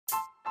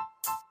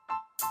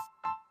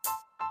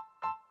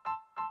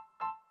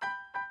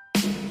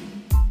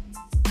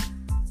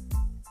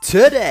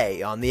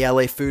Today on the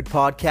LA Food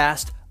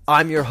Podcast,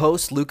 I'm your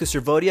host, Lucas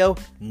Servodio,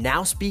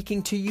 now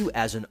speaking to you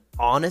as an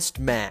honest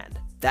man.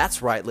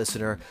 That's right,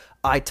 listener.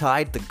 I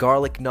tied the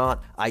garlic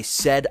knot, I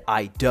said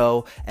I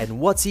dough, and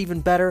what's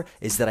even better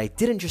is that I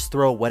didn't just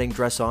throw a wedding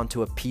dress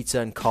onto a pizza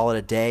and call it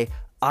a day.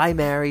 I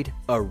married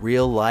a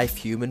real-life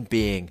human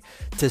being.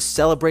 To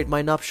celebrate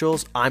my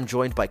nuptials, I'm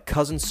joined by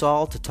Cousin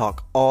Saul to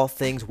talk all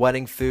things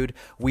wedding food.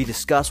 We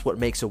discuss what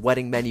makes a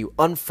wedding menu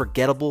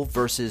unforgettable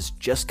versus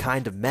just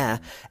kind of meh,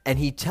 and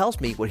he tells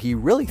me what he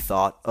really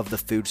thought of the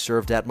food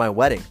served at my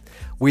wedding.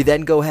 We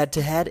then go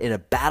head-to-head in a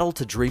battle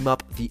to dream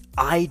up the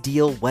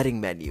ideal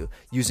wedding menu,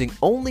 using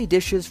only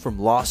dishes from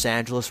Los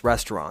Angeles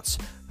restaurants.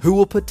 Who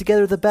will put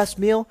together the best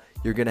meal?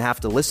 You're going to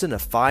have to listen to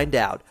find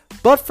out.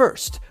 But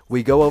first,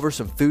 we go over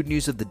some food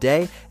news of the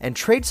day and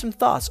trade some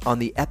thoughts on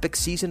the epic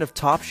season of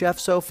Top Chef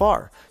so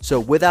far. So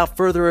without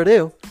further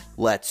ado,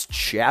 let's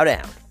chow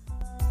down.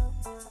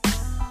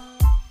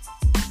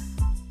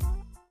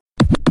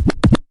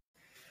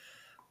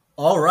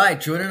 All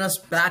right, joining us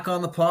back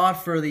on the pod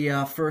for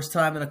the first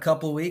time in a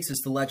couple of weeks is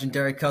the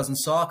legendary Cousin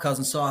Saul.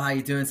 Cousin Saul, how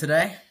you doing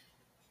today?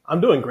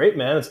 I'm doing great,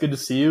 man. It's good to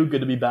see you. Good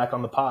to be back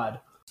on the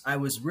pod. I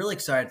was really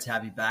excited to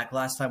have you back.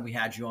 Last time we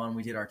had you on,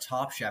 we did our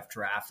Top Chef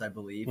draft, I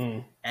believe,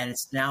 and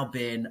it's now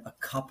been a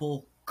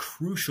couple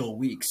crucial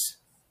weeks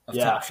of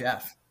Top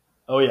Chef.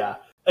 Oh, yeah.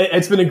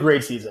 It's been a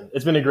great season.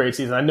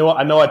 I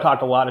know I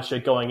talked a lot of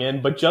shit going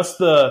in, but just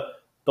the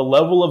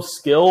level of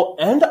skill,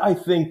 and I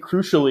think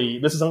crucially,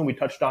 this is something we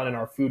touched on in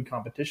our food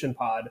competition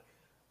pod,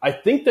 I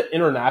think the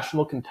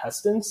international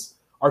contestants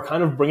are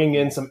kind of bringing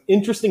in some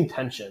interesting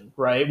tension,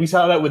 right? We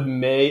saw that with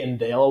May and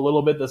Dale a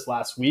little bit this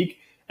last week.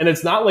 And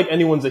it's not like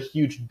anyone's a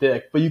huge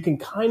dick, but you can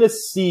kind of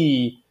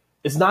see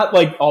it's not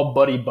like all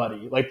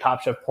buddy-buddy like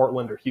Top Chef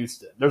Portland or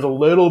Houston. There's a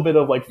little bit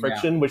of like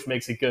friction, which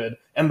makes it good.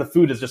 And the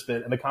food has just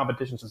been, and the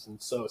competition's just been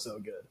so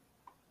good.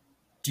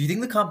 Do you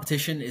think the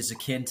competition is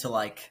akin to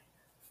like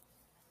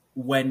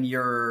when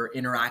you're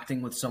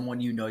interacting with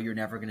someone you know you're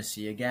never going to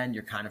see again,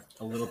 you're kind of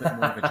a little bit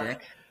more of a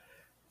dick?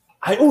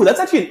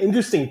 That's actually an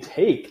interesting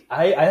take.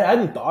 I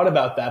hadn't thought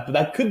about that, but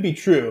that could be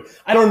true.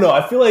 I don't know.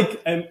 I feel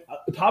like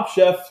Top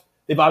Chef,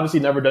 they've obviously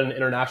never done an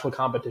international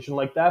competition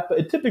like that, but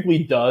it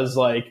typically does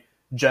like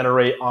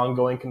generate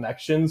ongoing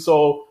connections.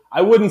 So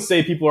I wouldn't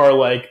say people are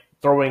like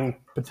throwing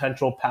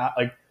potential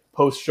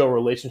post-show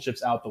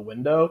relationships out the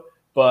window,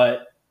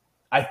 but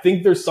I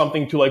think there's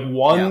something to like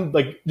one,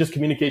 like just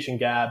communication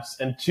gaps,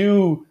 and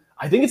two,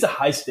 I think it's a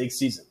high stakes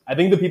season. I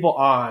think the people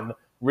on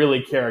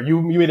really care.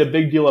 You made a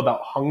big deal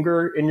about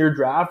hunger in your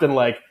draft and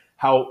like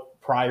how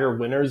prior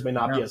winners may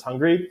not be as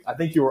hungry. I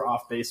think you were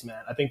off base,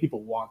 man. I think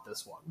people want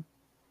this one.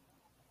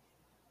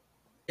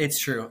 It's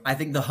true. I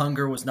think the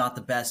hunger was not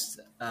the best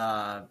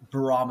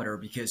barometer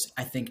because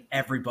I think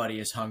everybody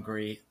is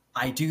hungry.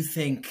 I do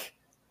think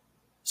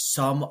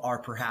some are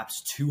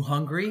perhaps too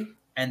hungry,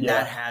 and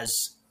that has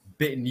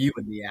bitten you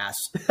in the ass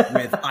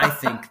with, I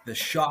think, the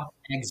shock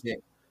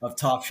exit of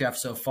Top Chef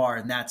so far,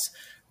 and that's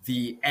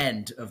the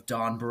end of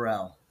Dawn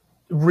Burrell.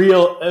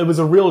 It was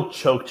a real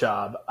choke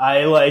job.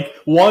 I like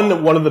one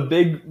of the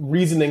big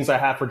reasonings I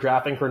have for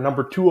drafting her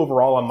number 2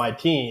 overall on my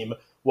team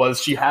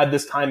was she had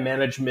this time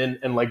management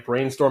and like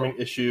brainstorming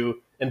issue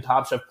in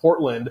Top Chef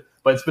Portland,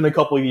 but it's been a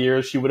couple of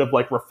years. She would have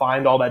like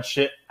refined all that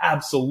shit.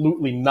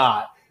 Absolutely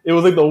not. It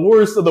was like the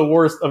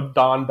worst of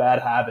Dawn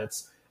bad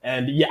habits.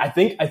 And yeah, I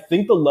think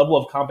the level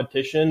of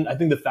competition, I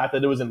think the fact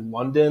that it was in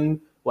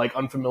London, like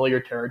unfamiliar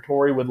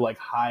territory with like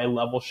high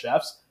level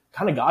chefs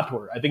kind of got to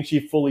her. I think she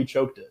fully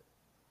choked it.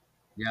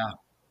 Yeah,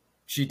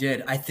 she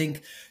did. I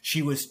think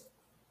she was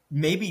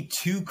maybe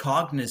too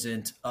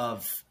cognizant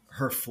of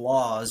her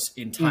flaws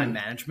in time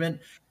management,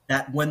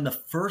 that when the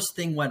first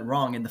thing went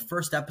wrong in the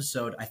first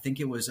episode, I think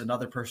it was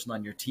another person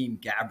on your team,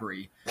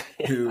 Gabri,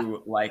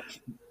 who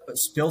like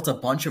spilt a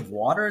bunch of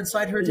water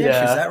inside her dish.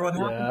 Is that what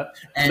happened? Yeah.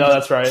 And no,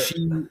 that's right.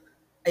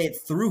 It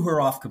threw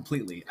her off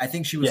completely. I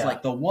think she was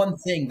like, the one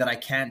thing that I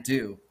can't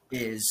do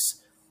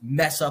is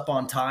mess up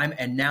on time.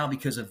 And now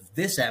because of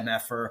this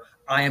MFer,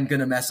 I am going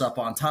to mess up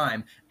on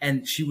time.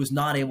 And she was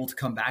not able to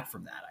come back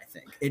from that. I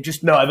think it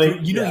just, you have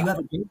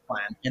a game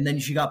plan, and then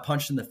she got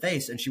punched in the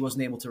face and she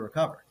wasn't able to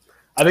recover.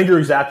 I think you're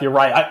exactly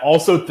right. I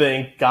also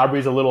think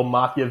Gabri's a little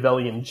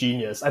Machiavellian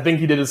genius. I think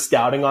he did his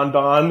scouting on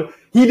Dawn.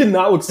 He did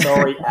not look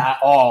sorry at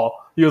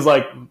all. He was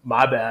like,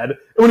 my bad. And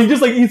when he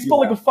just like, he spilled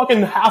like a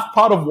fucking half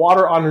pot of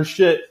water on her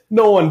shit.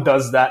 No one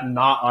does that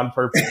not on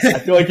purpose. I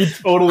feel like he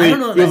totally,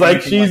 he was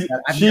like,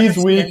 she's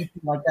weak. Anything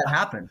like that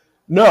happened.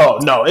 No,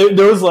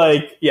 there was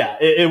like,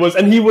 it was,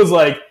 and he was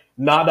like,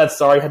 not that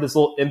sorry. Had this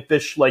little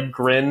impish like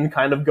grin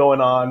kind of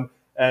going on.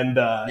 And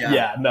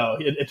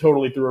it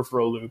totally threw her for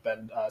a loop,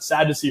 and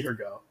sad to see her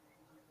go.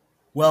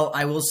 Well,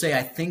 I will say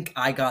I think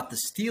I got the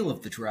steal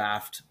of the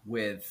draft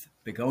with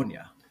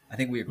Begonia. I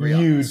think we agree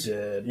on this. You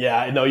did.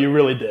 Yeah, no, you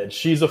really did.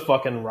 She's a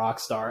fucking rock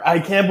star. I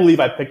can't believe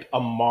I picked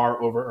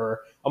Amar over her.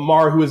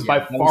 Amar, who is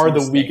by far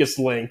the weakest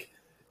link.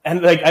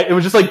 And like it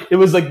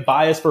was like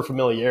bias for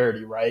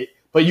familiarity, right?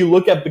 But you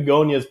look at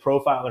Begonia's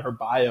profile in her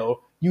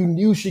bio, you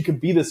knew she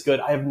could be this good.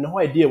 I have no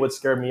idea what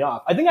scared me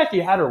off. I think I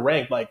actually had her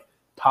ranked like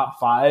top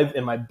 5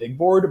 in my big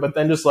board, but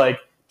then just like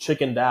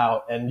chickened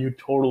out, and you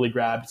totally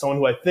grabbed someone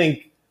who I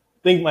think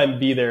might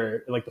be there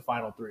in like the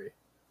final 3.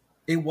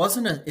 It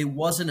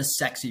wasn't a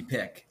sexy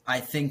pick. I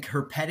think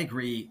her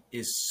pedigree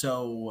is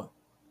so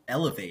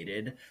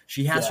elevated.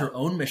 She has her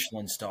own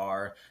Michelin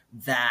star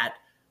that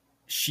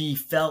she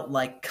felt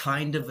like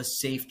kind of a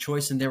safe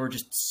choice, and there were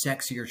just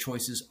sexier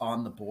choices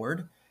on the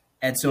board.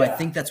 And so I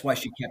think that's why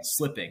she kept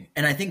slipping.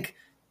 And I think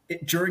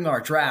during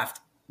our draft,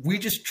 we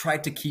just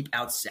tried to keep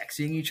out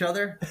sexing each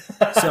other.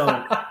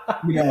 So,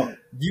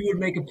 you would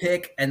make a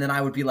pick, and then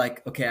I would be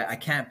like, okay, I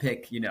can't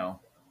pick,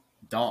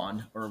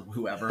 Dawn or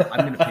whoever.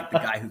 I'm going to pick the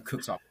guy who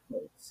cooks on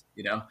plates,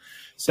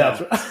 So,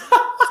 that's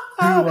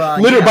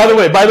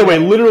by the way,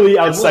 literally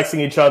out sexing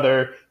each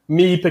other.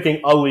 Me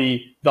picking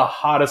Ali, the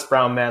hottest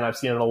brown man I've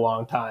seen in a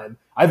long time.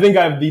 I think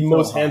I have the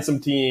most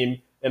handsome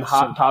team in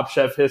Top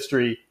Chef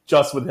history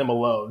just with him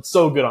alone.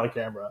 So good on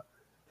camera.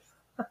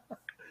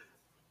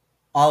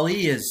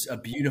 Ali is a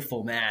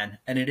beautiful man,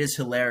 and it is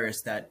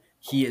hilarious that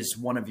he is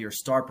one of your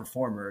star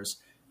performers,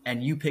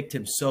 and you picked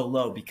him so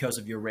low because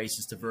of your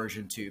racist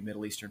aversion to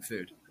Middle Eastern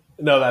food.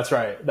 No, that's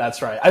right.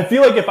 That's right. I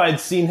feel like if I'd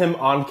seen him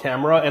on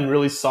camera and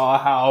really saw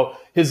how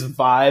his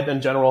vibe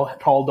and general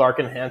tall, dark,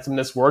 and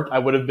handsomeness worked, I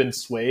would have been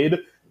swayed.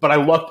 But I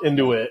lucked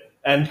into it.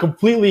 And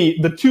completely,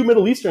 the 2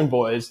 Middle Eastern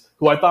boys,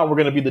 who I thought were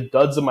going to be the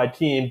duds of my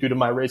team due to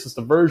my racist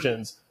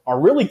aversions, are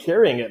really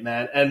carrying it,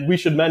 man. And we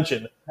should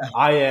mention,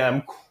 I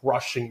am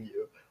crushing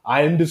you.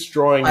 I am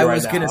destroying you right now. I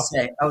was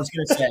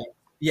going to say,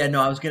 yeah,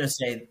 no, I was going to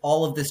say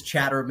all of this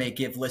chatter may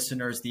give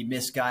listeners the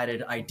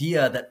misguided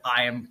idea that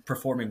I am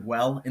performing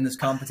well in this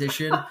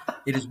competition.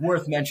 It is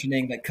worth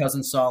mentioning that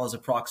Cousin Saul is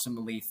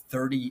approximately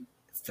 30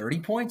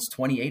 points,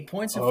 28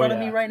 points in front of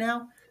me right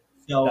now.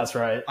 So that's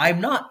right. I'm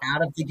not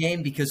out of the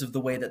game because of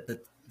the way that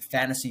the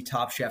fantasy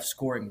Top Chef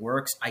scoring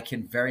works. I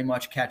can very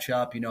much catch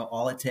up.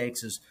 All it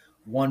takes is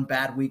one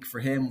bad week for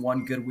him,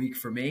 one good week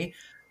for me.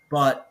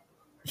 But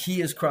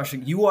he is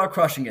crushing. You are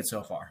crushing it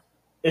so far.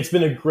 It's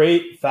been a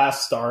great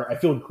fast start. I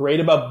feel great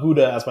about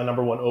Buddha as my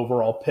number 1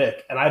 overall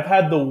pick. And I've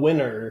had the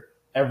winner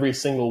every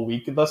single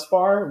week thus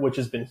far, which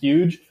has been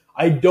huge.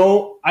 I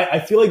feel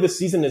like the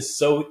season is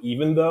so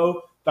even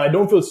though, that I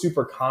don't feel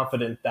super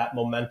confident that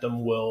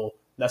momentum will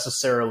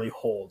necessarily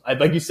hold.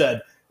 Like you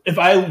said, if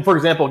I, for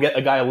example, get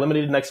a guy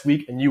eliminated next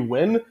week and you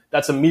win,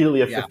 that's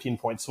immediately a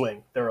 15-point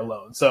swing there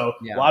alone. So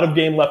a lot of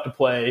game left to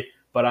play,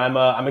 but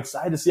I'm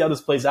excited to see how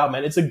this plays out,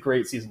 man. It's a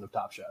great season of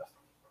Top Chef.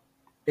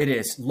 It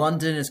is.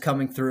 London is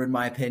coming through, in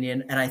my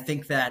opinion, and I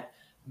think that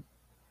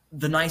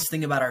the nice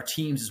thing about our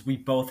teams is we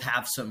both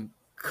have some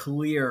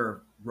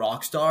clear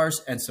rock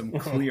stars and some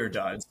clear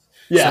duds.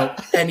 Yeah.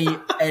 So any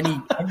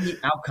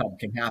outcome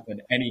can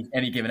happen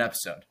any given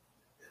episode.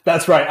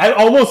 That's right.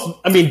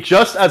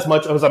 Just as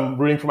much as I'm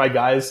rooting for my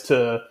guys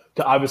to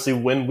obviously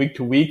win week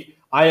to week,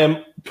 I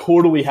am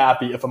totally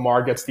happy if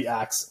Amar gets the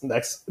axe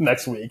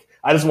next week.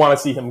 I just want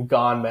to see him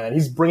gone, man.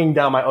 He's bringing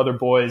down my other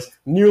boys.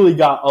 Nearly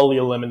got Ali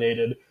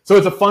eliminated. So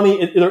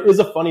there is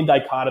a funny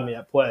dichotomy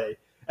at play.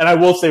 And I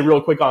will say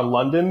real quick on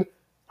London,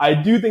 I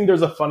do think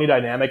there's a funny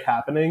dynamic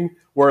happening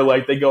where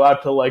like they go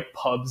out to like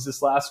pubs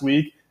this last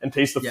week and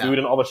taste the food,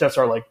 and all the chefs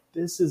are like,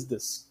 "This is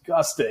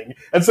disgusting."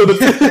 And so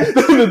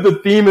the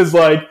theme is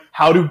like,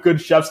 how do good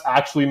chefs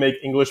actually make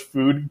English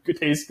food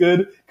taste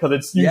good? Because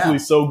it's usually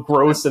so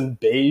gross and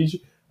beige.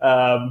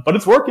 But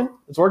it's working.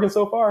 It's working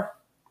so far.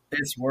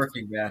 It's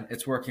working, man.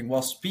 It's working.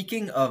 Well,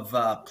 speaking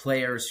of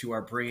players who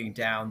are bringing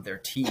down their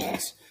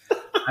teams,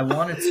 I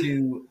wanted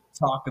to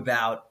talk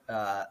about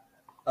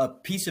a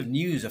piece of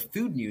news, of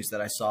food news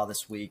that I saw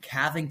this week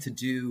having to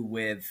do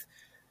with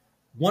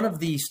one of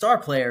the star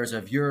players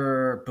of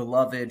your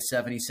beloved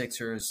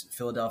 76ers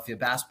Philadelphia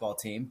basketball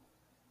team,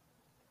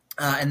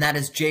 and that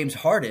is James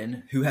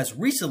Harden, who has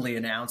recently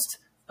announced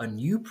a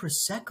new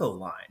Prosecco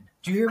line.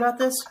 Do you hear about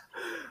this?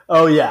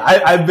 Oh, yeah.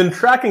 I've been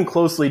tracking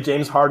closely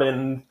James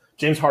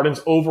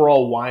Harden's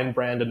overall wine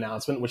brand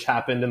announcement, which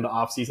happened in the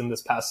offseason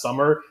this past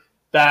summer.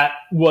 That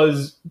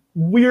was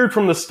weird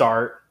from the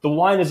start. The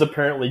wine is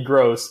apparently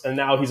gross, and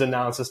now he's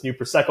announced this new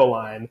Prosecco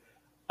line.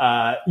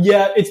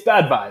 It's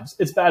bad vibes.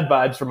 It's bad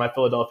vibes for my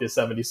Philadelphia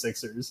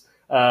 76ers.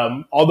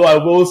 Although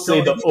I will say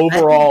the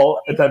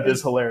overall attempt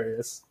is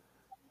hilarious.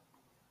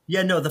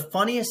 Yeah, no, the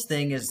funniest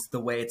thing is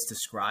the way it's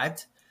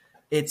described.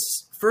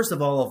 It's, first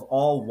of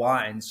all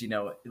wines,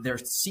 they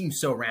seem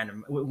so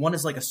random. One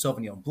is like a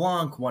Sauvignon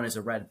Blanc, one is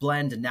a red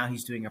blend, and now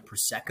he's doing a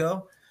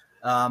Prosecco.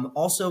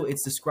 Also,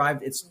 it's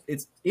described,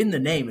 it's in the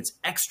name, it's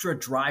extra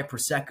dry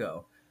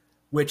Prosecco,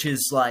 which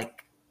is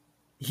like,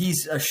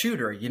 he's a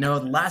shooter. The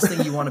last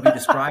thing you want to be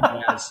described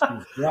as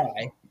is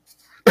dry.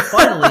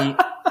 Finally,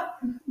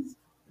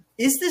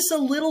 is this a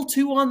little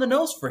too on the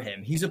nose for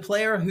him? He's a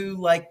player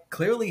who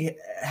clearly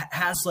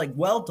has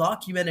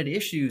well-documented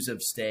issues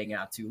of staying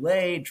out too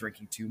late,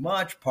 drinking too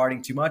much,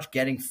 partying too much,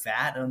 getting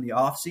fat in the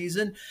off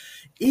season.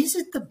 Is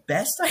it the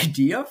best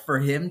idea for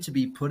him to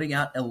be putting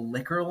out a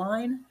liquor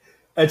line?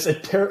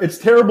 It's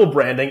terrible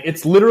branding.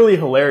 It's literally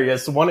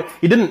hilarious.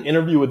 He did an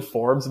interview with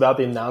Forbes about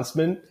the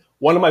announcement.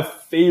 One of my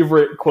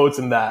favorite quotes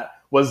in that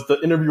was the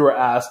interviewer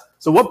asked,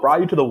 "So what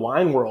brought you to the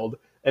wine world?"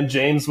 And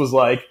James was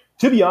like,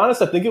 "To be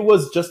honest, I think it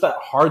was just that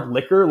hard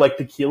liquor like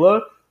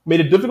tequila made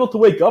it difficult to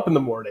wake up in the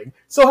morning.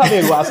 So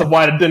having a glass of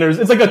wine at dinners,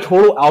 it's like a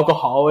total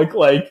alcoholic,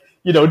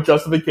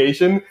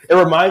 justification."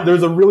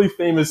 There's a really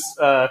famous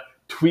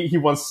tweet he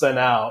once sent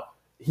out.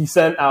 He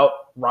sent out,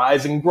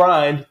 "Rise and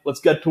grind. Let's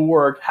get to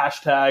work.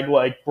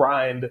 Hashtag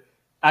grind."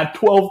 At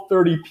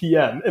 12:30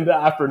 p.m. in the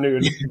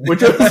afternoon,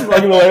 which was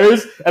fucking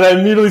hilarious. And I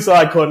immediately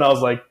saw that quote and I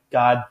was like,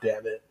 God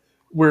damn it.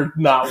 We're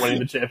not winning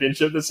the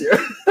championship this year.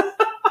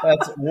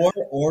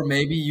 Or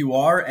maybe you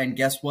are, and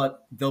guess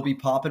what? They'll be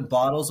popping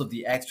bottles of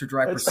the extra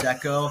dry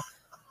Prosecco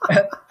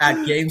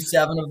at Game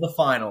 7 of the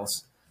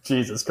finals.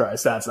 Jesus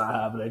Christ, that's not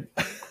happening.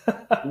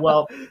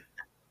 Well,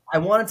 I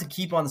wanted to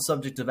keep on the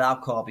subject of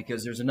alcohol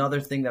because there's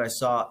another thing that I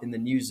saw in the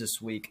news this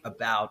week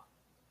about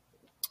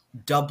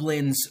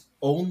Dublin's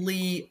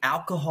only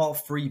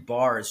alcohol-free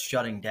bars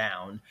shutting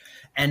down.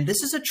 And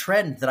this is a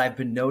trend that I've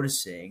been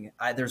noticing.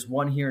 There's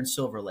one here in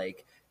Silver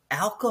Lake.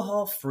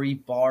 Alcohol-free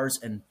bars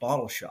and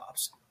bottle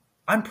shops.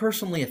 I'm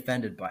personally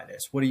offended by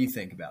this. What do you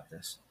think about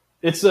this?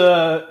 It's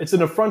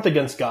an affront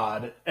against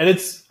God. And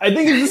I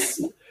think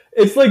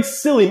it's like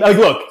silly. Like,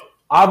 look,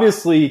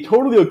 obviously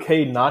totally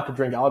okay not to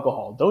drink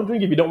alcohol. Don't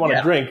drink if you don't want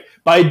to drink.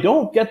 But I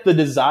don't get the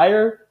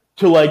desire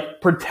to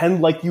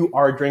pretend like you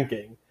are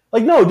drinking.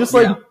 No,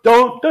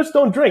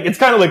 don't drink. It's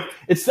kind of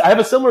I have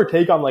a similar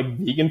take on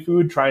vegan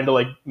food, trying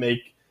to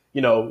make,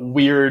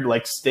 weird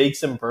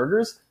steaks and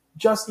burgers.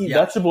 Just eat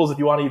vegetables if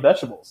you want to eat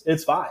vegetables.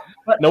 It's fine.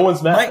 But no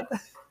one's mad.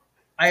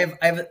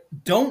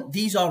 Don't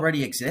these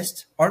already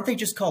exist? Aren't they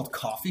just called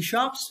coffee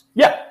shops?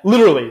 Yeah,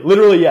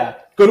 literally, yeah.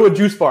 Go to a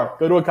juice bar,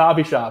 go to a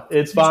coffee shop.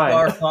 It's fine.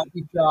 Juice bar,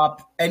 coffee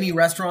shop, any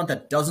restaurant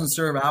that doesn't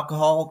serve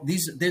alcohol.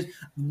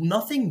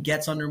 Nothing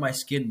gets under my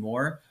skin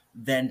more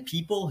than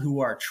people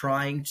who are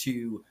trying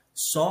to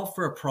solve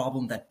for a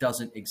problem that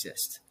doesn't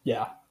exist.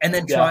 Yeah. And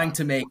then trying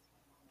to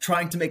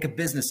make a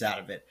business out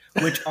of it,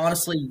 which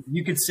honestly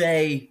you could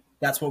say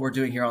that's what we're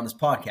doing here on this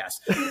podcast.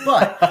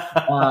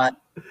 But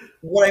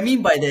what I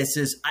mean by this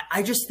is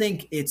I just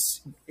think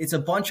it's a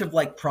bunch of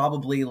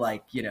probably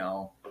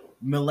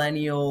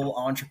millennial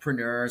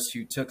entrepreneurs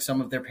who took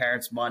some of their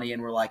parents' money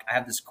and were like, I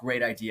have this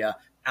great idea,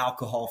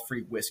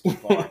 alcohol-free whiskey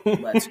bar.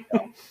 Let's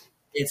go.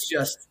 It's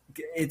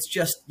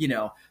just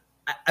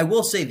I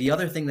will say the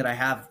other thing that I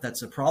have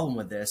that's a problem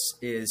with this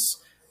is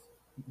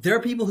there are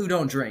people who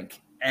don't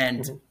drink,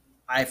 and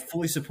I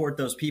fully support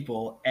those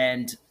people.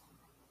 And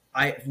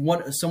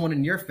someone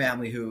in your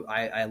family who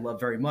I love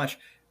very much,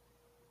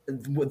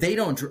 they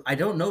don't. I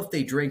don't know if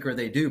they drink or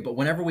they do, but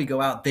whenever we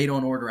go out, they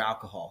don't order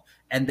alcohol,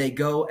 and they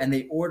go and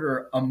they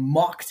order a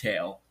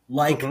mocktail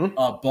like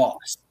a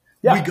boss.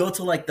 Yeah. We go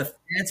to the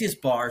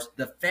fanciest bars,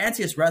 the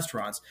fanciest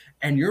restaurants,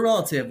 and your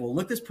relative will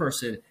look this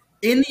person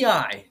in the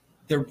eye,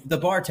 the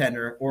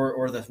bartender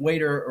or the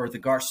waiter or the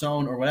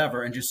garçon or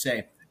whatever, and just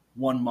say,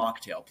 "One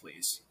mocktail,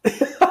 please."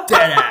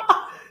 Dead ass.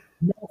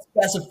 Not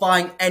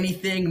specifying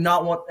anything,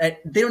 not what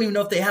they don't even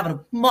know if they have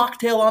a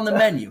mocktail on the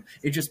menu.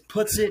 It just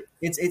puts it.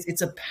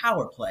 It's a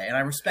power play, and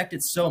I respect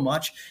it so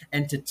much.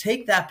 And to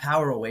take that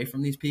power away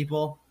from these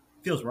people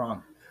feels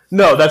wrong.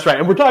 No, that's right.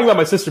 And we're talking about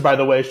my sister, by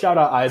the way. Shout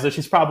out Isa.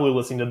 She's probably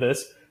listening to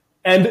this.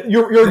 And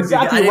you're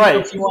exactly right. I didn't know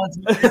if you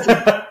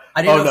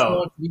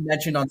wanted to be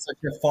mentioned on such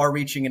a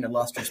far-reaching and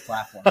illustrious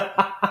platform.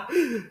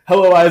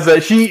 Hello, Isa.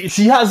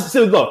 She has.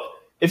 So look,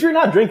 if you're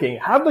not drinking,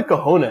 have the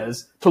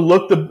cojones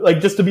to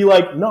just to be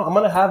like, no, I'm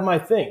gonna have my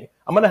thing.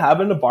 I'm gonna have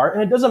it in a bar,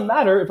 and it doesn't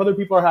matter if other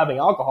people are having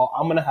alcohol.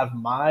 I'm gonna have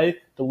my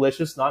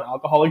delicious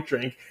non-alcoholic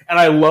drink. And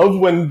I love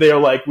when they're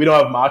like, we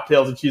don't have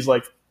mocktails, and she's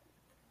like,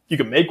 you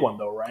can make one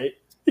though, right?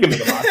 You can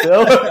make a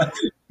mocktail.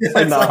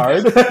 It's not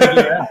hard.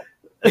 Figure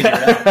it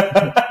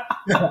out.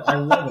 I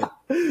love it.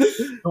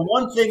 The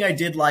one thing I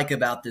did like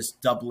about this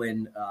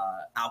Dublin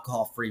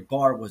alcohol-free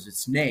bar was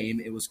its name.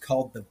 It was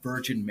called the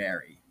Virgin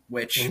Mary,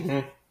 which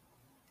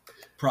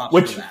props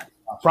to that.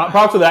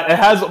 Props to that. It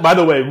has, by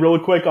the way, real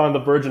quick on the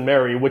Virgin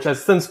Mary, which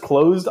has since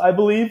closed, I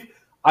believe.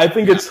 I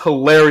think it's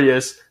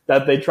hilarious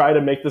that they try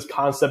to make this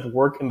concept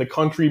work in the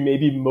country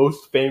maybe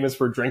most famous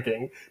for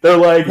drinking. They're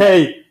like,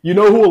 hey, you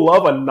know who will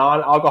love a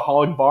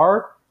non-alcoholic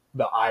bar?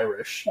 The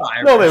Irish.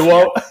 No, they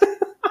won't.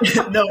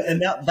 No,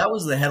 and that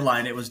was the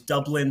headline. It was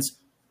Dublin's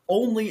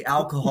only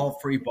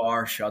alcohol-free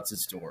bar shuts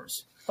its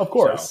doors. Of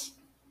course.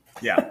 So,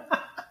 yeah.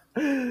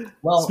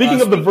 Well, speaking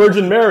of the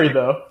Virgin Mary,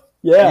 though.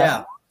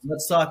 Yeah.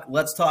 Let's talk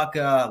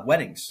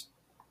weddings.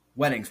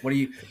 Weddings. What do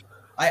you?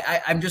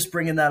 I'm just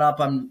bringing that up.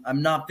 I'm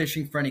not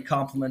fishing for any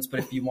compliments, but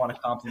if you want to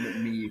compliment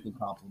me, you can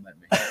compliment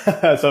me.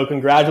 So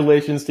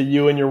congratulations to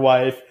you and your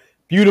wife.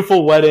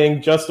 Beautiful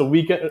wedding. Just the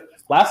weekend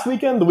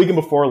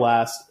before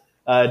last.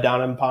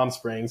 Down in Palm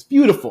Springs.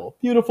 Beautiful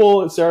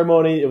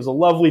ceremony. It was a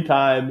lovely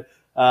time.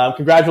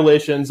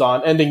 Congratulations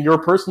on ending your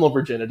personal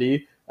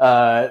virginity.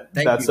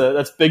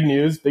 That's big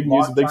news. Big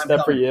news. A big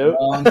step for you.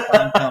 Long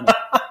time coming.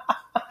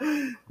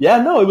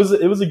 Yeah, no, it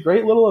was a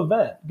great little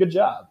event. Good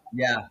job.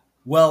 Yeah.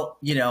 Well,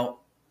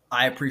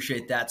 I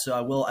appreciate that. So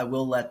I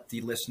will let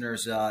the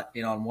listeners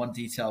in on one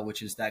detail,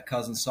 which is that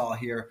Cousin Saul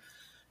here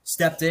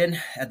stepped in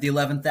at the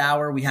 11th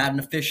hour. We had an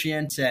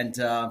officiant, and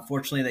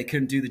unfortunately, they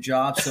couldn't do the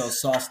job. So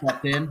Saul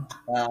stepped in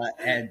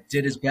and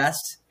did his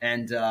best,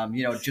 and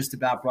just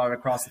about brought it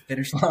across the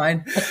finish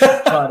line.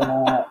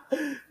 But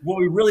what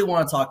we really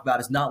want to talk about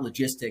is not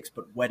logistics,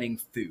 but wedding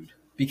food,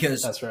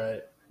 because That's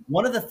right.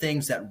 one of the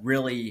things that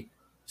really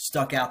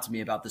stuck out to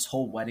me about this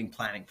whole wedding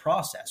planning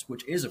process,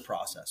 which is a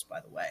process, by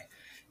the way,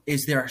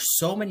 is there are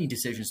so many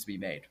decisions to be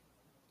made.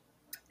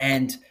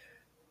 And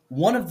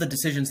one of the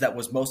decisions that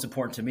was most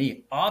important to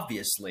me,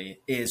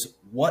 obviously, is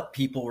what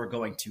people were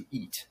going to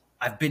eat.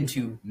 I've been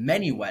to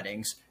many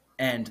weddings,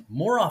 and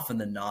more often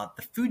than not,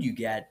 the food you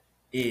get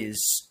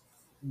is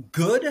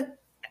good,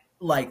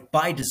 like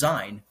by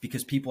design,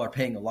 because people are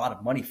paying a lot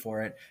of money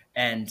for it,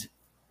 and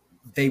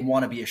they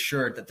want to be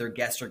assured that their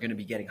guests are going to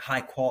be getting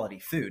high quality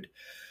food.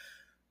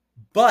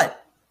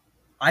 But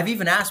I've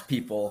even asked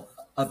people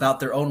about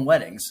their own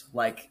weddings,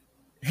 like,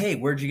 hey,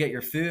 where'd you get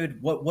your food?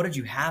 What did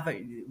you have?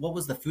 What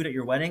was the food at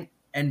your wedding?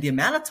 And the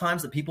amount of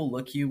times that people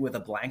look you with a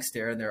blank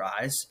stare in their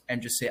eyes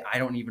and just say, I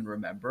don't even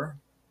remember.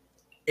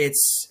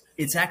 It's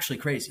actually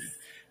crazy,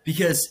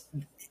 because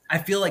I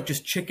feel like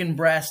just chicken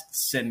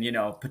breasts and,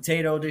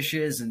 potato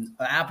dishes and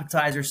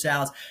appetizer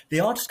salads, they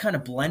all just kind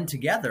of blend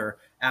together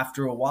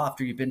after a while,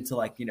 after you've been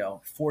to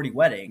 40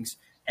 weddings,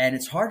 and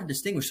it's hard to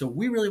distinguish. So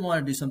we really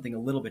want to do something a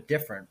little bit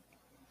different.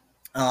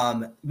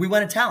 We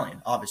went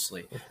Italian,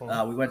 obviously.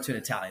 We went to an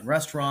Italian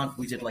restaurant.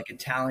 We did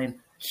Italian.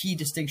 Key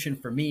distinction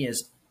for me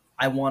is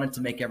I wanted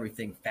to make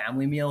everything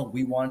family meal.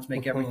 We wanted to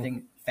make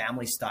everything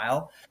family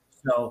style.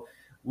 So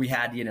we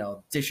had,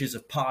 dishes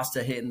of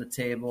pasta hitting the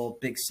table,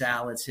 big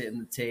salads hitting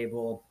the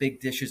table, big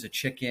dishes of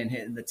chicken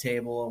hitting the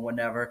table and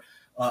whatever,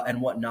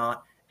 and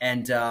whatnot.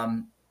 And,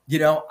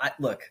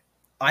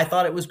 I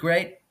thought it was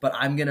great, but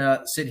I'm going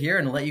to sit here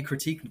and let you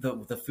critique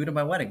the food of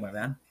my wedding, my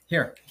man.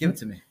 Here, give it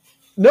to me.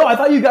 No, I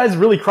thought you guys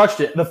really crushed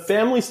it. The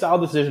family style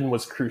decision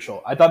was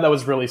crucial. I thought that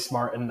was really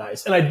smart and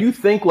nice. And I do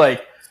think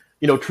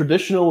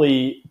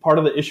traditionally part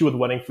of the issue with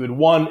wedding food,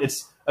 one,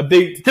 it's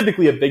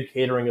typically a big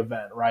catering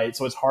event, right?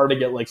 So it's hard to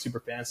get super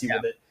fancy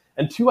with it.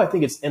 And two, I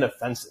think it's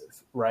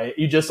inoffensive, right?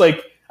 You just I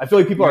feel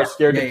like people are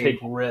scared to take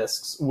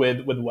risks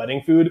with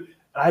wedding food.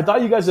 And I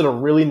thought you guys did a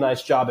really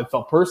nice job. It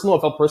felt personal.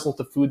 It felt personal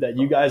to food that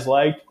you guys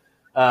liked.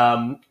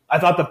 I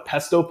thought the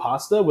pesto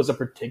pasta was a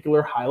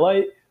particular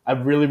highlight. I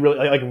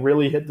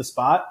really hit the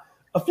spot.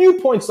 A few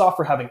points off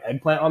for having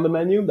eggplant on the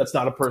menu. That's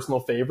not a personal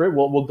favorite.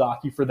 We'll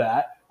dock you for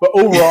that. But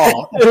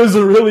overall, it was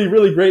a really,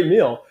 really great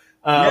meal.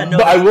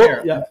 But I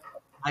will. Yeah.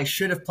 I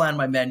should have planned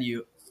my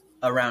menu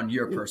around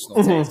your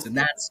personal taste,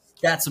 and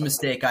that's a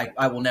mistake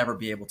I will never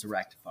be able to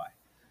rectify.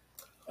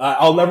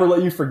 I'll never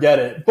let you forget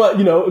it. But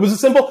it was a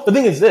simple. The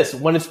thing is this: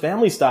 when it's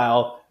family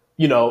style,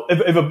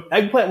 if an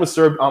eggplant was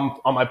served on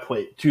my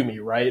plate to me,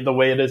 right, the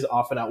way it is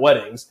often at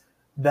weddings,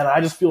 then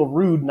I just feel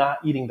rude not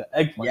eating the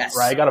eggplant,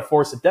 right? I got to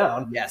force it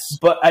down. Yes.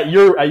 But at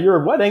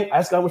your wedding, I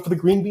just got to went for the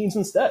green beans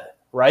instead,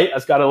 right? I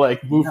just got to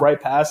move right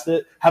past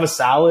it, have a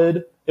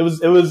salad.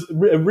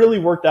 It really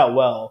worked out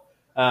well.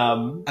 I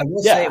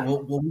will say,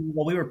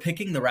 while we were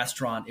picking the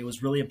restaurant, it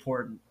was really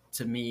important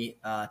to me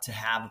to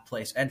have a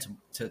place, and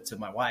to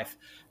my wife,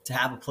 to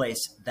have a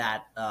place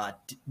that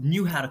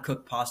knew how to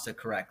cook pasta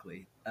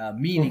correctly,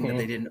 meaning that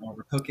they didn't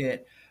overcook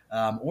it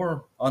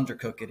or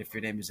undercook it if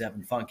your name is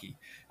Evan Funky.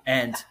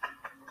 And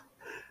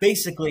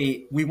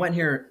basically, we went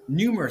here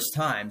numerous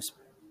times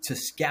to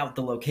scout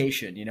the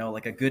location,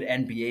 like a good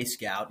NBA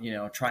scout,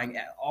 trying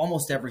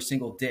almost every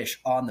single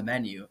dish on the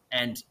menu.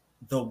 And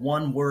the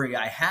one worry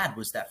I had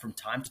was that from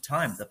time to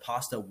time, the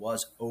pasta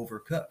was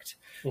overcooked.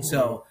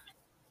 So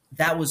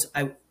that was,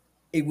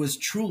 it was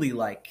truly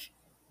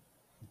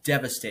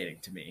devastating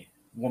to me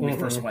when we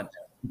first went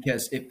there,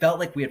 because it felt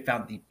like we had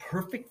found the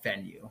perfect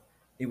venue.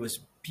 It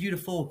was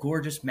beautiful,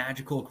 gorgeous,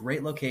 magical,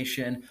 great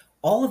location.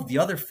 All of the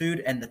other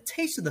food and the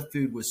taste of the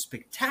food was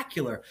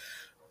spectacular,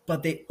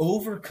 but they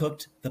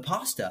overcooked the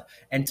pasta.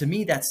 And to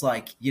me, that's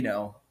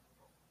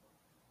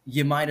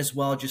you might as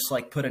well just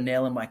put a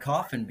nail in my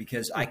coffin,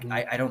 because I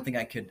don't think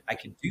I could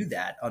do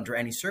that under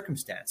any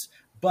circumstance.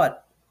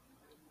 But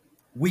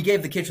we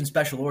gave the kitchen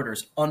special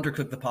orders,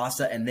 undercooked the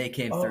pasta, and they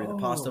came through. The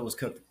pasta was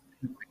cooked.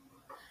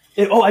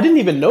 I didn't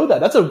even know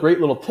that. That's a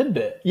great little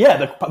tidbit. Yeah,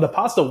 the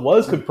pasta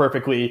was cooked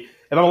perfectly.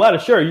 If I'm allowed to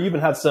share, you even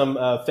had some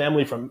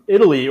family from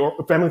Italy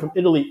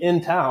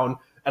in town,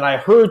 and I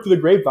heard through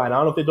the grapevine, I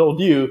don't know if they told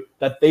you,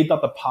 that they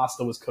thought the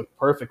pasta was cooked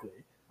perfectly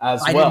as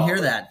well. I didn't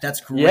hear that.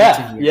 That's great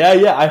to hear.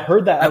 Yeah. I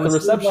heard that at the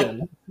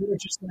reception. We were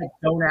just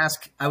don't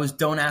ask. I was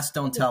don't ask,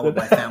 don't tell with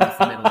my family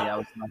from Italy. I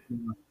was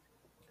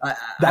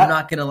I'm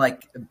not gonna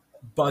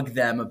bug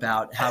them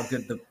about how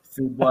good the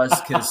food was,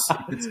 because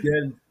if it's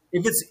good,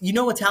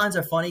 Italians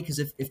are funny, because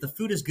if the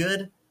food is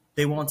good,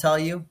 they won't tell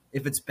you.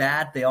 If it's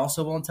bad, they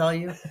also won't tell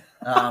you.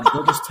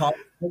 They'll just talk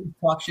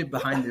shit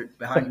behind your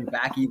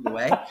back either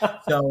way.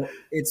 So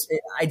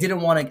I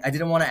didn't want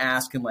to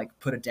ask and like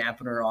put a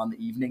dampener on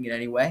the evening in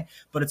any way,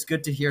 but it's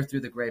good to hear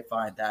through the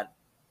grapevine that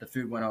the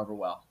food went over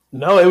well.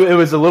 No, it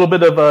was a little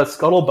bit of a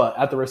scuttlebutt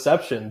at the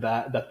reception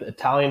that the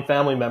Italian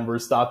family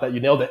members thought that you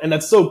nailed it. And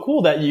that's so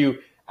cool that you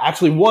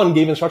actually,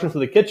 gave instructions to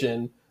the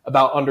kitchen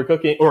about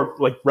undercooking or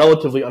like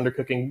relatively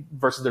undercooking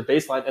versus their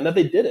baseline, and that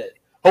they did it.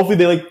 Hopefully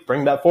they like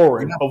bring that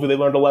forward. Yeah. Hopefully they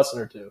learned a lesson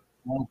or two.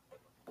 We'll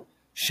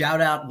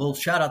shout out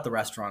the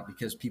restaurant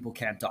because people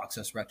can't dox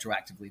us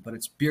retroactively, but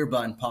it's Beer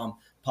Bun,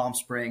 Palm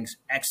Springs.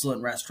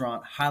 Excellent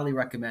restaurant. Highly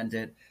recommend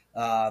it.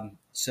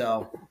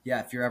 So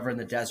yeah, if you're ever in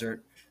the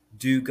desert,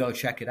 do go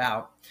check it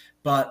out.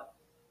 But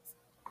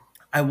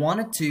I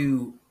wanted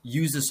to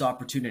use this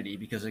opportunity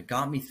because it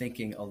got me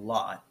thinking a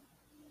lot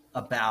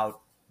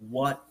about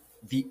what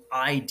the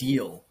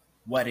ideal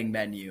wedding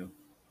menu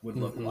would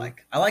look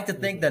like. I like to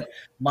think that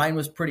mine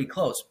was pretty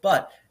close,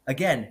 but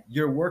again,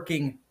 you're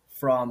working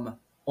from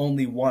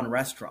only one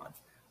restaurant.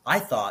 I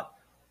thought,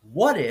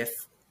 what if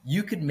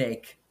you could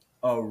make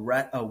a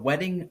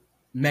wedding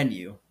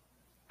menu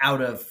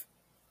out of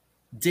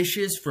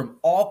dishes from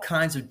all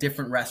kinds of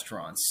different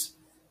restaurants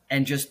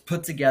and just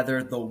put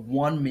together the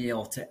one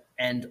meal to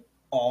end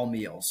all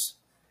meals?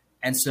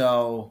 And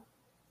so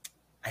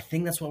I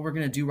think that's what we're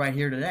going to do right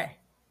here today.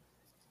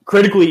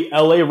 Critically,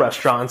 LA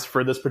restaurants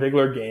for this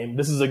particular game.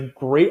 This is a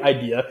great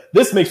idea.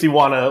 This makes me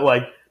want to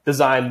like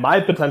design my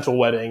potential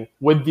wedding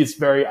with this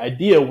very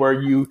idea where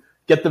you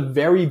get the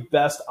very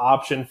best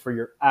option for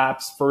your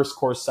apps, first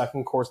course,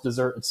 second course,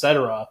 dessert,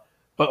 etc.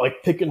 But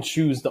like pick and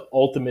choose the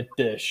ultimate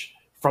dish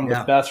from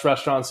the best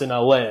restaurants in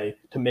LA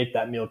to make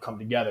that meal come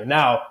together.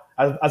 Now,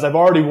 as I've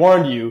already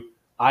warned you,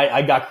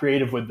 I got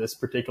creative with this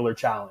particular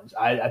challenge.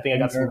 I think I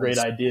got some great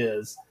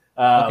ideas.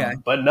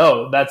 But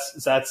no, that's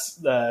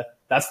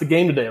the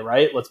game today,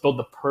 right? Let's build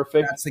the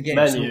perfect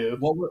menu.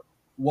 So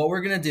what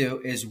we're gonna do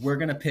is we're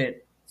gonna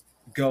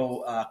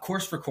go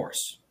course for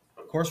course.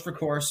 Course for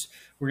course,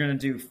 we're gonna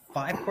do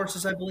 5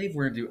 courses, I believe.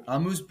 We're gonna do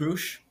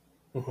amuse-bouche,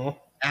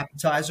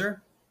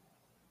 appetizer,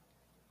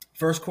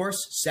 first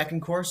course,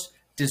 second course,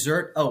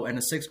 dessert. Oh, and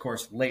a 6th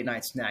course, late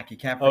night snack. You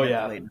can't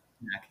forget the late night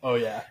snack. Oh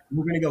yeah.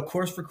 We're gonna go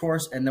course for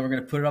course, and then we're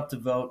gonna put it up to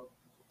vote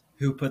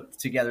who put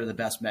together the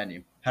best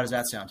menu. How does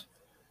that sound?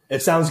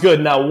 It sounds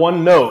good. Now,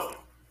 one note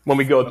when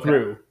we go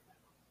through.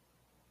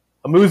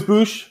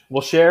 Amuse-bouche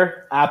will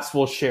share, apps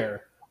will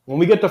share. When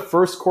we get to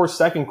first course,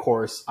 second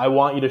course, I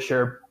want you to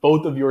share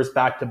both of yours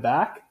back to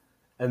back,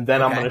 and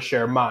then I'm going to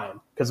share mine.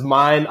 Because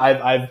mine,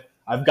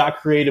 I've got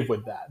creative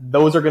with that.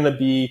 Those are going to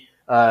be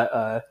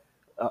a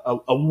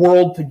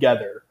world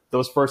together,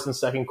 those first and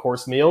second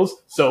course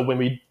meals. So when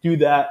we do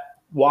that,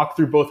 walk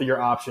through both of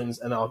your options,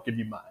 and I'll give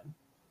you mine.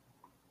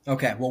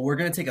 Okay, well, we're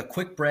going to take a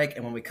quick break,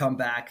 and when we come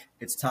back,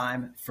 it's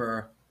time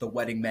for the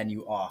wedding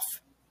menu off.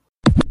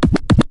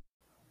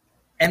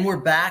 And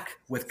we're back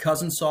with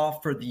Cousin Saul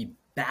for the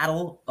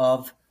battle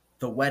of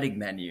the wedding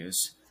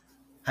menus.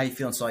 How you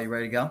feeling, Saul? You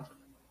ready to go?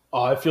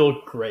 Oh, I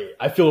feel great.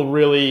 I feel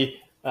really,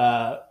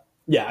 I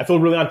feel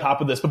really on top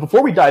of this. But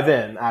before we dive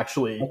in,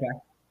 actually,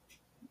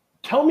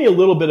 tell me a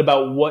little bit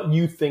about what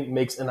you think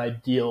makes an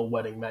ideal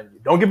wedding menu.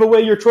 Don't give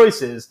away your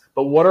choices,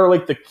 but what are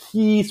like the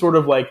key sort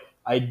of like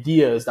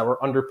ideas that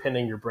were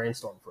underpinning your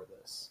brainstorm for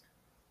this?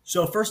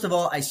 So first of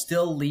all, I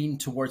still lean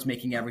towards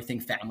making everything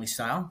family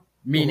style.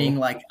 Meaning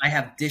like I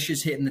have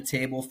dishes hitting the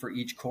table for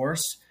each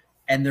course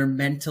and they're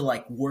meant to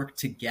like work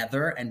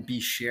together and be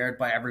shared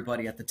by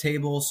everybody at the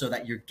table so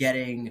that you're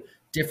getting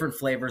different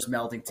flavors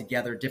melding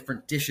together,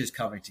 different dishes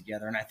coming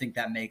together. And I think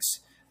that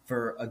makes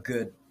for a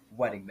good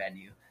wedding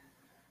menu.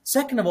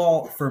 Second of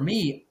all, for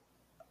me,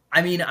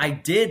 I mean, I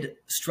did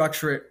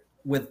structure it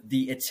with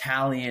the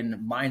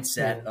Italian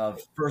mindset of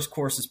first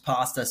course is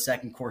pasta,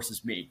 second course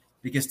is meat,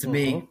 because to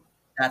me,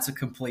 that's a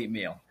complete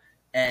meal.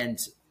 And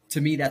to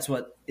me, that's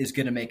what is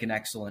going to make an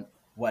excellent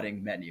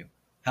wedding menu.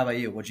 How about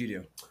you? What'd you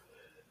do?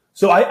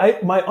 So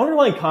my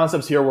underlying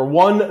concepts here were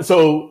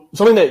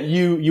something that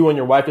you and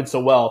your wife did so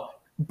well,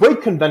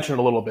 break convention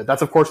a little bit.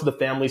 That's of course with the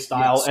family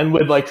style and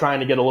with like trying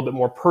to get a little bit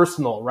more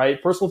personal,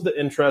 right? Personal to the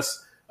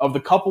interests of the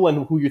couple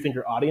and who you think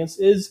your audience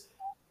is.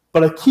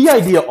 But a key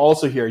idea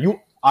also here,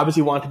 you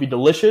obviously want it to be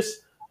delicious,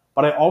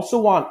 but I also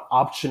want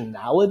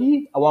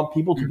optionality. I want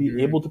people to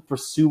be able to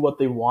pursue what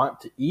they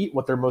want to eat,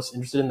 what they're most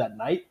interested in that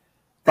night.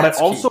 But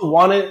I also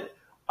want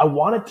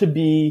it to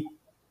be,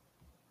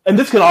 and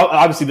this can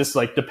obviously this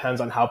like depends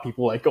on how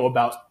people like go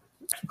about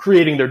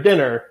creating their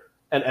dinner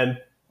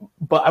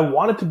but I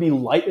want it to be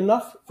light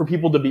enough for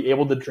people to be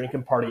able to drink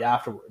and party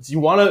afterwards. You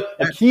want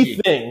a key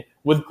thing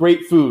with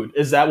great food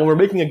is that when we're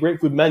making a great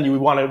food menu, we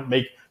want to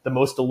make the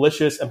most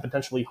delicious and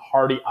potentially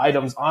hearty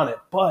items on it.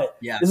 But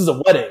this is a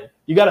wedding.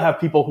 You got to have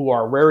people who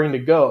are raring to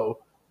go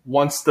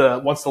once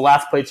the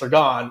last plates are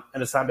gone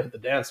and it's time to hit the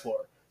dance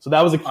floor. So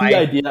that was a key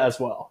idea as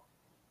well.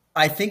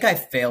 I think I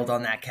failed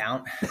on that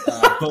count,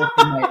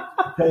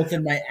 both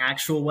in my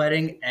actual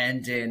wedding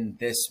and in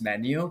this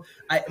menu.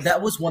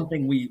 That was one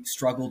thing we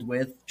struggled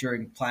with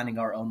during planning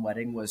our own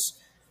wedding was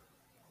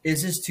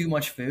is this too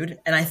much food?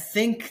 And I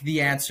think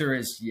the answer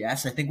is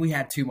yes. I think we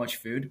had too much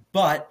food,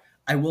 but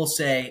I will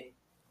say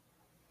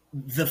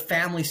the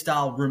family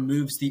style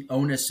removes the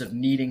onus of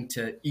needing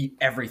to eat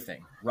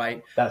everything,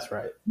 right? That's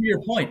right. To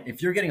your point,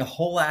 if you're getting a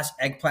whole ass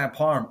eggplant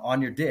parm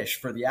on your dish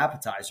for the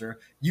appetizer,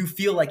 you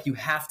feel like you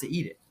have to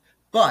eat it.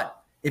 But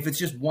if it's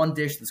just one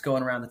dish that's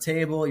going around the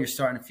table, you're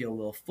starting to feel a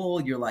little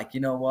full. You're like, you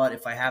know what?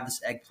 If I have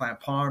this eggplant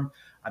parm,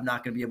 I'm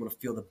not going to be able to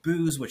feel the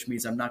booze, which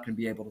means I'm not going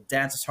to be able to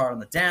dance as hard on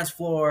the dance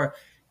floor.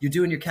 You're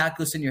doing your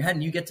calculus in your head,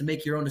 and you get to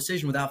make your own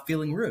decision without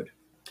feeling rude.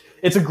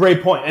 It's a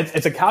great point.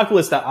 It's a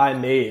calculus that I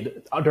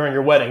made during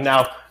your wedding.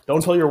 Now,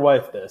 don't tell your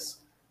wife this,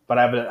 but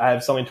I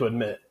have something to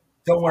admit.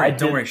 Don't worry.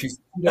 Don't worry. She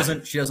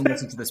doesn't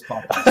listen to this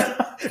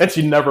podcast, and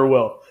she never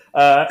will.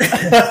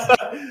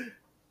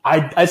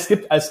 I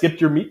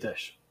skipped your meat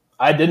dish.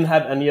 I didn't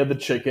have any of the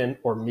chicken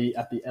or meat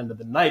at the end of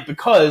the night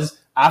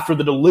because after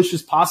the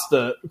delicious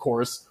pasta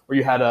course where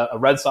you had a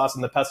red sauce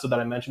and the pesto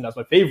that I mentioned as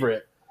my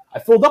favorite, I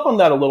filled up on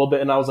that a little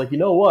bit and I was like, you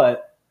know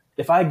what?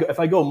 If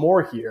I go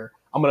more here,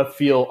 I'm going to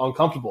feel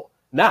uncomfortable.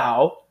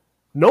 Now,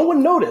 no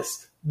one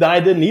noticed that I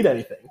didn't eat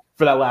anything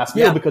for that last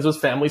meal because it was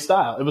family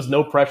style. It was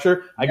no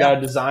pressure. I got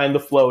to design the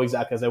flow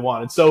exactly as I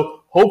wanted.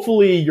 So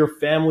hopefully your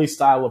family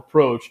style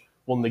approach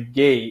will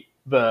negate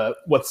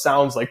what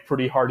sounds like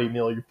pretty hearty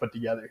meal you put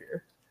together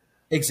here.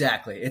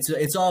 Exactly.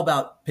 It's all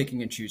about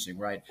picking and choosing,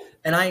 right?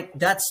 And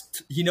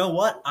you know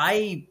what?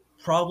 I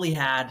probably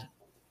had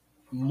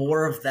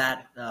more of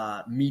that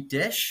meat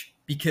dish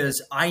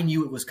because I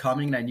knew it was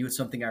coming and I knew it's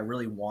something I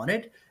really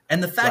wanted.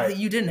 And the fact that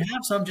you didn't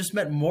have some just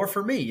meant more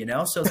for me, you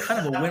know? So it's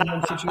kind of a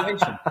win-win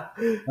situation.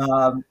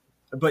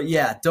 But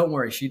yeah, don't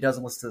worry. She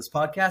doesn't listen to this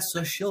podcast,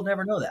 so she'll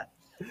never know that.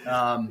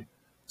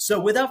 So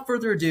without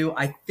further ado,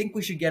 I think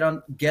we should get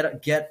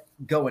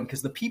going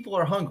because the people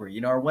are hungry.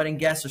 You know, our wedding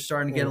guests are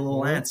starting to get a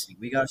little antsy.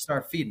 We got to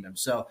start feeding them.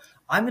 So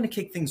I'm going to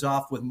kick things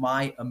off with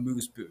my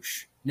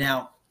amuse-bouche.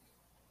 Now,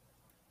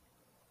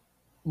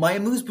 my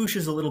amuse-bouche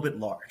is a little bit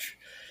large.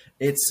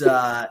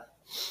 I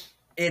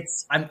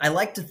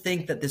like to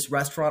think that this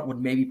restaurant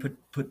would maybe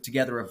put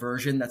together a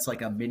version that's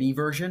like a mini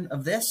version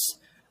of this.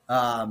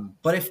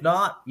 But if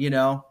not, you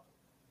know,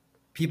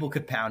 people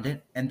could pound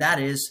it. And that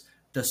is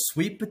the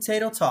sweet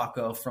potato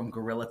taco from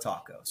Gorilla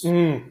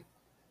Tacos.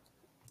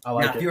 I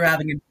like now, if you're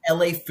having an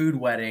LA food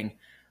wedding,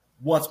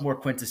 what's more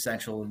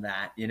quintessential than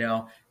that, you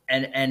know?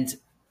 And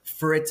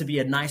for it to be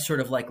a nice sort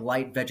of like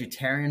light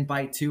vegetarian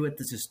bite to it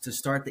to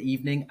start the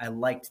evening, I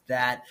liked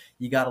that.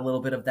 You got a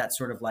little bit of that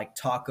sort of like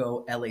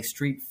taco LA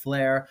street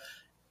flair.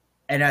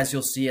 And as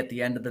you'll see at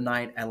the end of the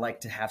night, I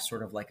like to have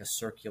sort of like a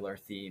circular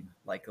theme,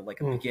 like a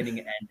beginning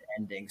and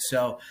ending.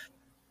 So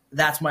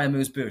that's my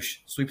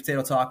amuse-bouche, sweet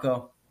potato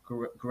taco,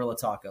 Gorilla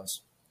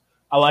Tacos.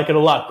 I like it a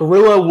lot.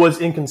 Gorilla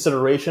was in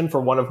consideration for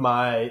one of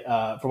my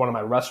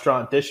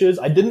restaurant dishes.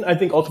 I didn't, I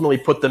think, ultimately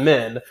put them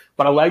in,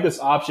 but I like this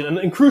option.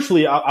 And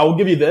crucially, I will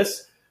give you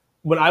this.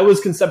 When I was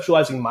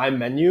conceptualizing my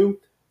menu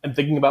and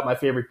thinking about my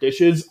favorite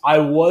dishes, I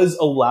was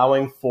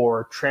allowing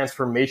for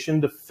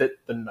transformation to fit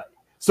the night.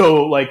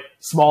 So like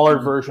smaller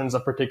versions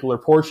of particular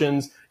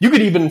portions. You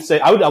could even say,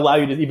 I would allow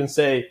you to even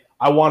say,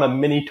 I want a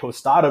mini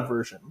tostada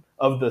version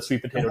of the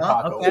sweet potato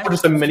taco, or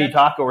just a mini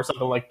taco or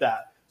something like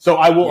that. So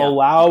I will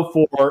allow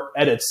for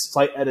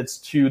slight edits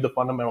to the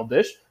fundamental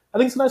dish. I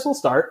think it's a nice little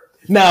start.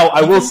 Now,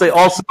 I will say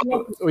also,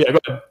 go ahead.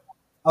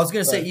 I was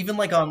going to say, even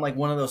like on like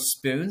one of those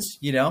spoons,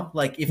 you know,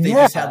 like if they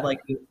just had like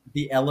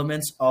the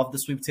elements of the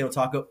sweet potato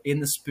taco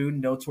in the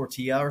spoon, no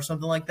tortilla or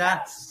something like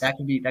that, that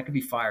could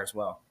be fire as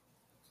well.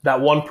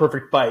 That one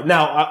perfect bite.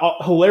 Now,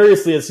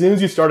 hilariously, as soon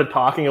as you started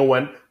talking and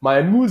went, my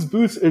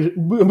amuse-bouche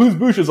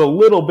is a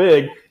little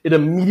big, it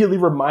immediately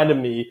reminded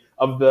me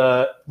of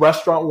the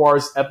Restaurant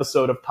Wars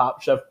episode of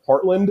Top Chef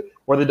Portland,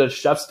 where they did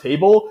Chef's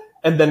Table,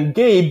 and then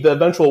Gabe, the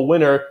eventual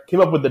winner, came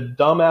up with the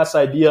dumbass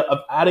idea of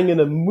adding an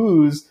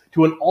amuse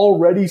to an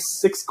already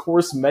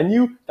 6-course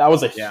menu. That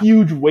was a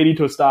huge weighty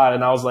tostada,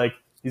 and I was like,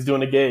 he's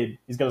doing a Gabe.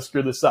 He's going to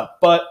screw this up.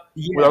 But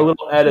with our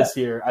little edits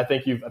here, I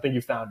think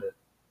you found it.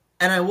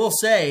 And I will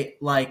say,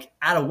 like,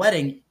 at a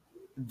wedding,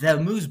 the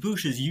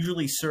amuse-bouche is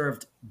usually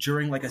served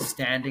during, like, a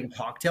standing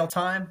cocktail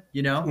time,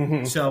 you know?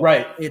 Mm-hmm. So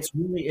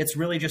it's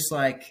really just,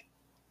 like,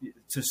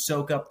 to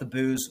soak up the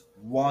booze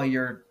while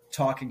you're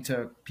talking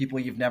to people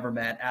you've never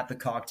met at the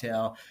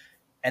cocktail,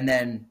 and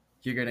then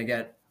you're going to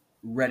get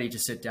ready to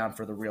sit down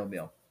for the real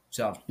meal.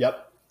 So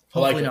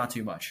hopefully not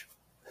too much.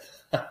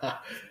 All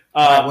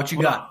right, what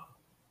you got?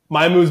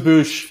 My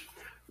amuse-bouche.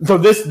 So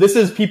this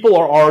is people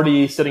are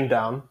already sitting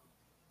down.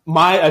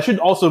 I should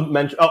also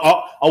mention,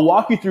 I'll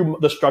walk you through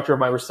the structure of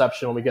my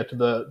reception when we get to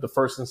the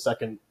first and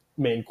second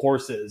main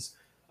courses.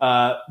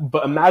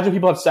 But imagine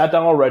people have sat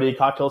down already,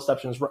 cocktail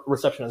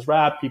reception is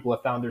wrapped, people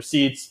have found their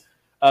seats.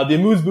 The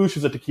amuse-bouche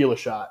is a tequila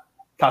shot.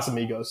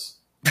 Casamigos.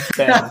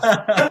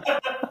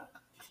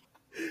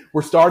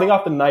 We're starting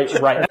off the night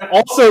right.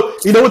 Also,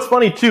 you know what's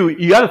funny too?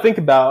 You got to think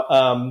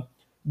about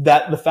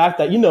that the fact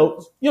that you know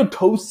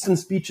toasts and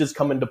speeches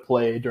come into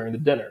play during the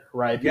dinner,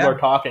 right? People are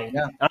talking.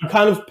 Yeah. I'm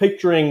kind of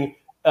picturing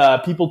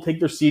people take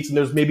their seats and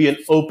there's maybe an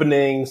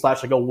opening /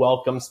 like a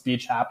welcome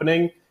speech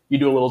happening. You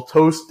do a little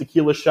toast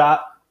tequila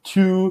shot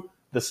to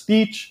the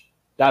speech.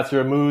 That's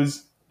your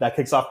amuse. That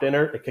kicks off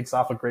dinner. It kicks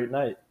off a great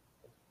night.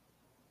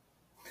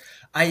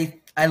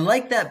 I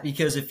like that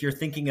because if you're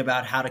thinking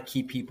about how to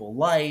keep people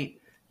light,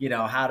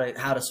 how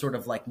to sort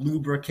of like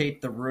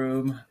lubricate the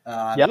room,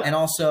 and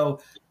also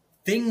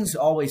things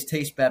always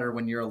taste better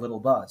when you're a little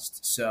buzzed.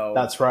 So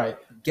that's right.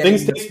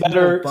 Things taste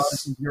better.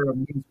 You're a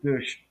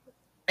amuse-bouche.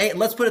 Hey,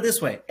 let's put it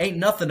this way: ain't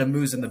nothing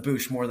amuse in the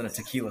bouche more than a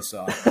tequila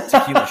shot.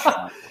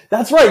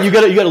 That's right. You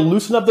gotta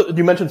loosen up.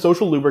 You mentioned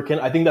social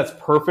lubricant. I think that's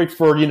perfect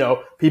for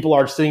people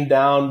are sitting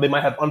down. They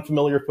might have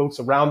unfamiliar folks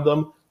around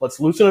them. Let's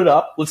loosen it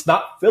up. Let's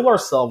not fill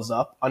ourselves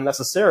up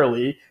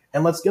unnecessarily,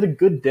 and let's get a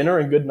good dinner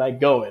and good night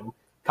going.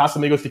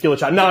 Casamigos tequila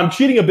shot. Now I'm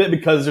cheating a bit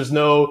because there's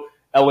no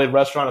LA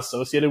restaurant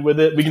associated with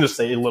it. We can just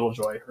say Little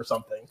Joy or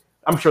something.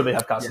 I'm sure they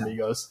have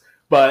Casamigos,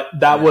 but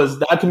that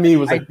to me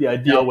was like the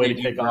ideal way to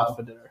kick off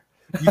a dinner.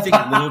 You think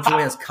Little Joy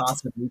has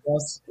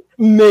Casamigos?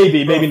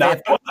 Maybe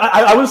not.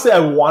 I would say I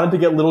wanted to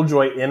get Little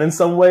Joy in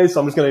some way, so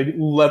I'm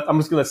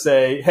just gonna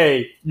say,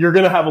 hey, you're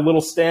gonna have a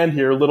little stand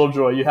here, Little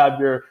Joy. You have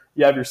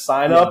your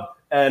sign up,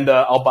 and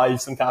I'll buy you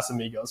some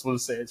Casamigos. We'll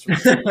just say it's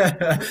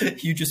really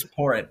you just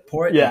pour it,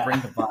 and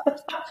bring the vibes.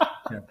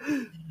 Yeah.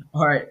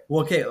 All right.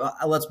 Well, okay.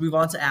 Let's move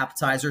on to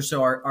appetizers.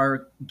 So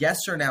our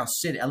guests are now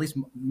sitting. At least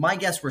my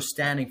guests were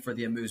standing for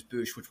the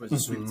amuse-bouche, which was the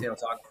sweet potato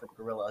taco from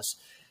Gorillas.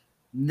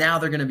 Now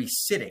they're going to be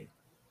sitting.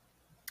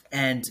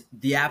 And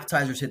the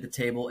appetizers hit the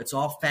table. It's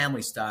all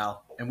family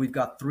style, and we've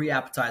got 3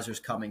 appetizers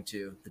coming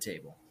to the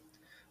table.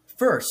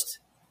 First,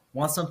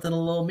 want something a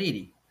little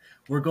meaty.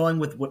 We're going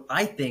with what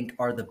I think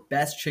are the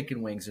best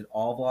chicken wings in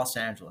all of Los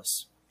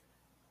Angeles,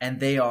 and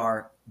they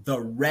are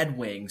the Red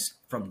Wings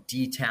from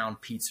D-Town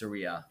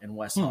Pizzeria in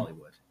West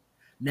Hollywood.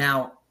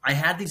 Now, I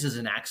had these as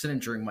an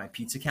accident during my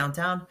pizza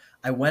countdown.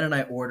 I went and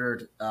I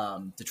ordered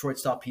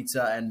Detroit-style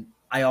pizza, and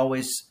I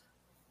always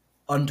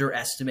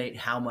underestimate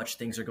how much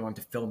things are going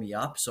to fill me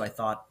up. So I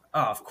thought,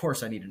 of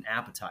course I need an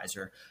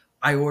appetizer.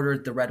 I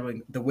ordered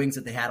the wings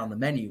that they had on the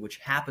menu, which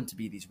happened to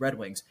be these Red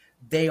Wings.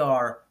 They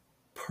are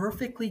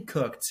perfectly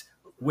cooked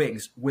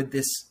wings with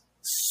this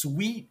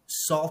sweet,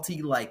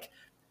 salty, like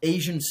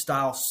Asian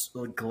style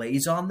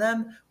glaze on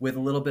them with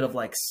a little bit of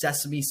like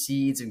sesame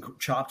seeds and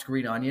chopped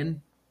green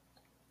onion.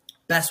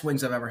 Best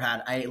wings I've ever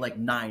had. I ate like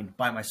 9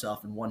 by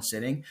myself in one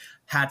sitting.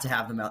 Had to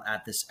have them out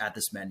at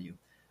this menu.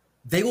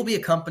 They will be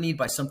accompanied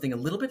by something a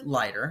little bit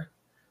lighter,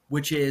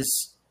 which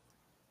is,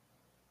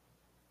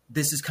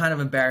 this is kind of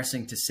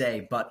embarrassing to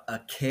say, but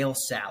a kale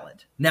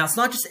salad. Now, it's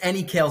not just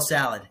any kale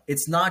salad.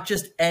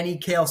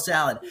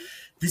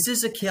 This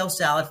is a kale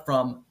salad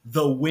from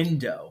The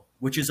Window,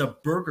 which is a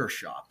burger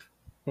shop.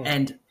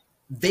 And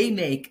they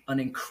make an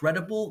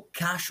incredible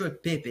cacio e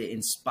pepe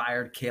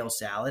inspired kale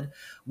salad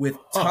with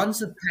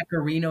tons of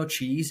pecorino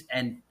cheese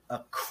and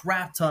a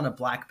crap ton of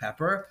black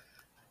pepper.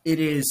 It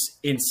is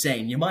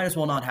insane. You might as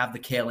well not have the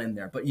kale in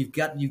there, but you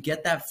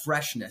get that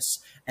freshness,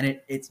 and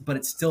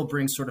it still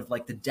brings sort of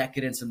like the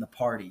decadence and the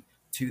party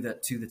to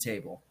the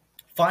table.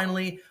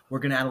 Finally, we're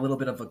going to add a little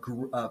bit of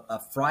a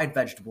fried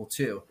vegetable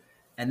too,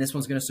 and this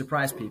one's going to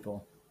surprise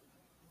people.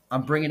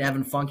 I'm bringing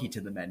Evan Funky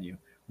to the menu.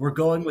 We're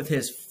going with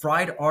his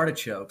fried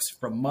artichokes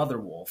from Mother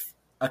Wolf,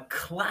 a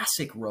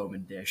classic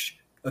Roman dish.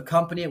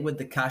 Accompany it with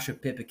the cacio e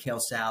pepe kale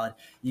salad.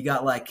 You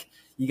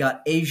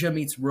got Asia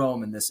meets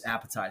Rome in this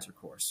appetizer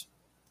course.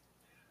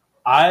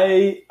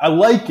 I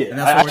like it.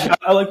 I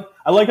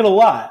like it a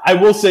lot. I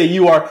will say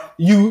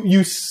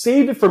you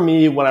saved it for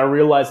me when I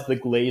realized that the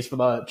glaze for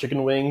the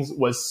chicken wings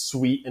was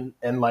sweet and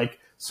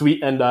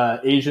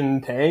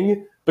Asian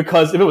tang.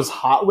 Because if it was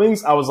hot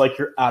wings, I was like,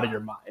 you're out of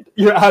your mind.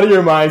 You're out of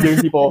your mind giving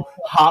people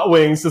hot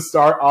wings to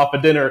start off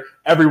a dinner.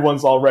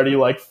 Everyone's already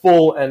like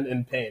full and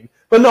in pain.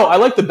 But no, I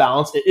like the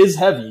balance. It is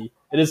heavy,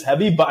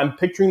 but I'm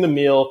picturing the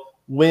meal,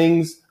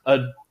 wings,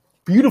 a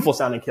beautiful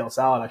sounding kale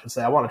salad, I should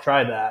say. I want to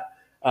try that.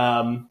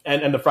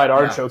 And the fried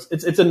artichokes.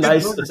 It's a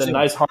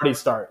nice hearty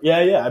start.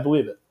 Yeah, I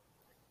believe it.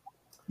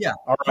 Yeah,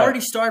 right.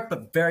 Hearty start,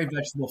 but very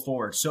vegetable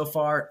forward. So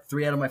far,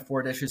 3 out of my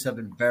 4 dishes have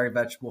been very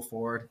vegetable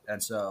forward,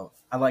 and so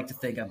I like to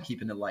think I'm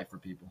keeping it light for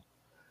people.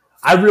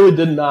 I really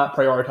did not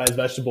prioritize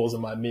vegetables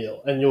in my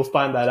meal, and you'll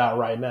find that out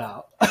right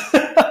now.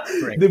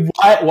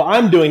 What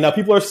I'm doing now,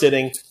 people are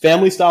sitting,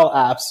 family-style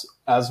apps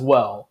as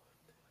well.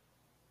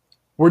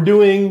 We're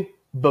doing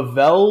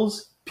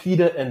Bavel's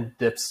pita and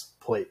dips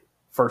plate,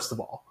 first of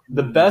all.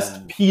 The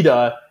best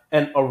pita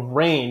and a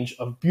range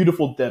of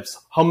beautiful dips.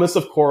 Hummus,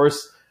 of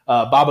course,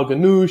 baba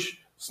ganoush,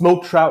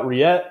 smoked trout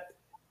rillette.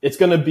 It's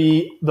going to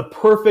be the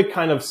perfect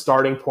kind of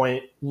starting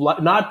point.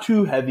 Not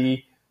too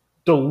heavy,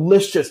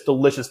 delicious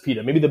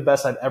pita. Maybe the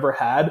best I've ever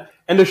had.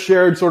 And a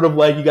shared sort of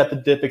like you got the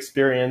dip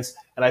experience.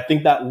 And I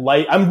think that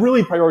light, I'm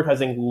really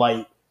prioritizing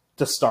light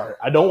to start.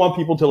 I don't want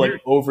people to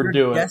like overdo it.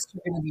 Your guests are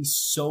going to be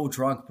so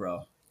drunk,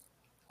 bro.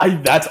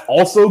 That's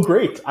also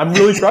great. I'm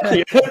really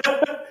trying.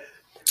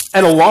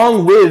 And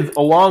along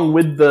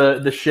with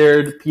the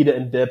shared pita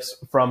and dips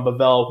from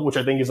Bavel, which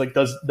I think is like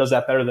does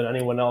that better than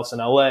anyone else in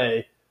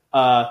LA,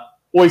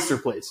 oyster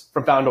plates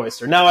from Found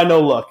Oyster. Now I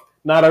know, look,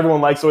 not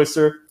everyone likes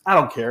oyster. I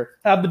don't care.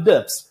 Have the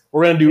dips.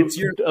 We're going to do...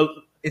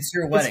 It's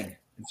your wedding.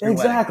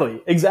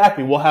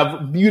 Exactly. We'll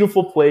have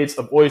beautiful plates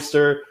of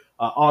oyster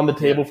on the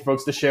table for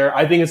folks to share.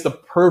 I think it's the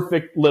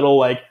perfect little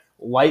like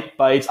light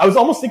bites. I was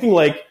almost thinking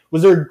like,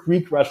 was there a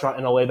Greek restaurant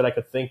in LA that I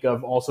could think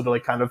of also to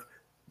like kind of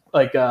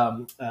like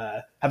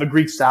have a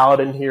Greek salad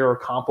in here or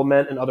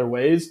complement in other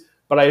ways?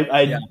 But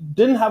I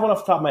didn't have one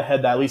off the top of my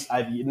head that at least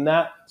I've eaten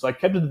that. So I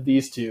kept it to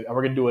these two, and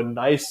we're going to do a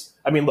nice,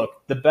 I mean,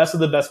 look, the best of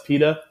the best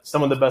pita,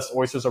 some of the best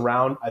oysters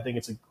around. I think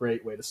it's a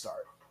great way to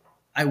start.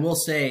 I will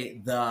say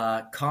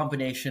the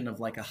combination of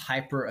like a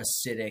hyper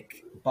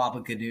acidic baba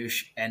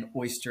ganoush and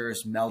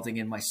oysters melding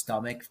in my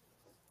stomach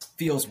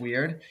feels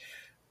weird,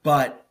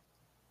 but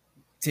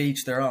to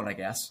each their own, I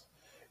guess.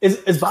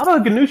 Is baba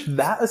ganoush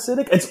that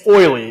acidic? It's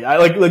oily. I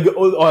like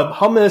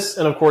hummus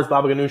and of course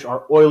baba ganoush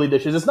are oily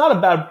dishes. It's not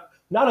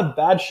a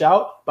bad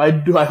shout,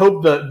 but I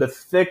hope the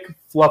thick,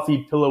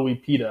 fluffy, pillowy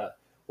pita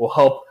will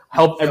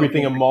help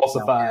everything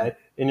emulsify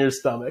in your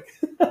stomach.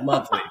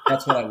 Lovely.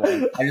 That's what I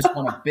want. I just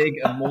want a big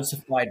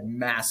emulsified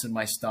mass in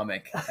my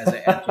stomach as I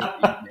enter the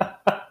evening.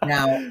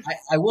 Now,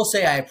 I will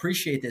say I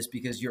appreciate this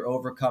because you're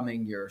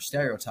overcoming your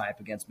stereotype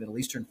against Middle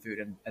Eastern food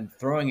and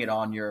throwing it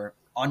on your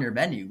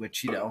menu,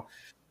 which, you know,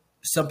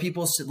 some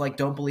people like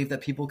don't believe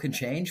that people can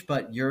change,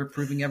 but you're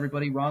proving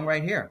everybody wrong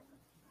right here.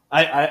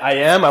 I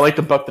am. I like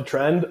to buck the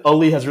trend.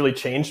 Ali has really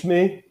changed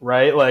me,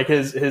 right? Like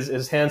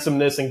his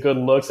handsomeness and good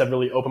looks have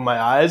really opened my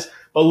eyes.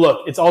 But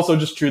look, it's also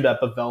just true that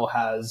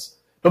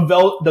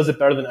Bavel does it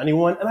better than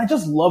anyone. And I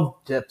just love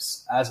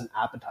dips as an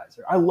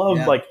appetizer. I love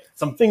like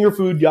some finger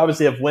food. You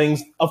obviously have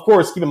wings. Of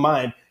course, keep in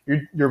mind,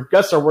 your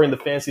guests are wearing the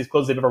fanciest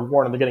clothes they've ever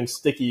worn and they're getting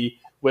sticky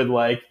with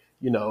like,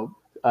 you know,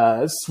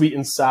 sweet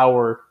and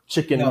sour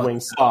chicken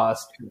wing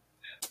sauce.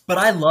 But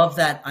I love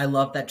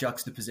that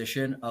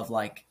juxtaposition of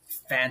like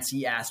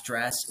fancy ass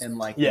dress and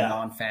like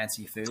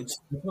non-fancy foods.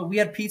 We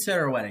had pizza at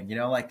our wedding, you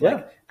know, like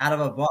out of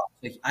a box.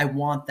 Like I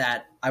want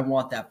that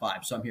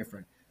vibe. So I'm here for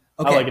it.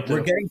 Okay, I like it too.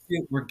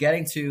 we're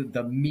getting to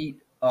the meat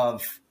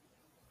of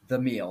the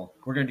meal.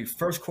 We're gonna do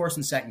first course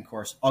and second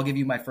course. I'll give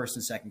you my first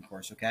and second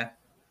course, okay?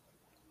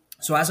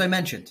 So as I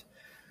mentioned,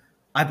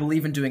 I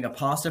believe in doing a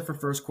pasta for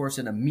first course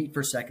and a meat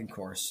for second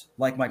course,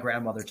 like my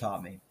grandmother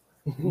taught me.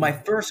 My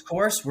first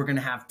course, we're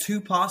gonna have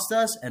 2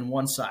 pastas and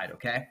 1 side,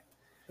 okay?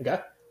 Okay.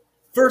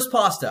 First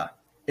pasta,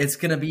 it's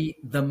going to be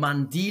the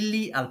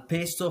mandili al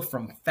pesto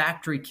from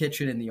Factory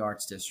Kitchen in the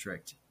Arts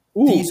District.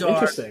 Ooh, these are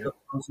interesting.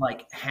 those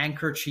like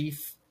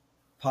handkerchief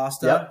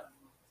pasta,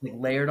 like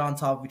layered on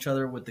top of each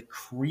other with the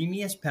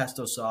creamiest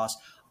pesto sauce.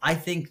 I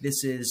think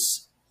this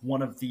is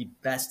one of the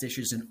best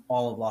dishes in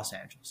all of Los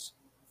Angeles.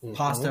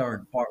 Pasta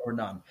or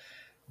none.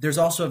 There's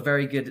also a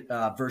very good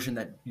version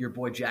that your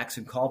boy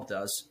Jackson Kolb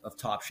does of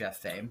Top Chef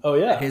fame. Oh,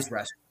 yeah. At his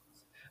restaurants.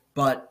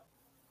 But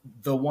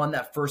the one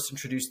that first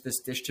introduced this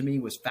dish to me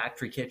was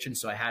Factory Kitchen,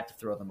 so I had to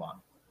throw them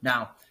on.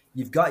 Now,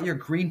 you've got your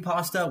green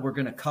pasta. We're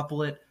going to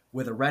couple it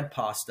with a red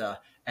pasta.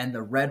 And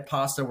the red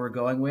pasta we're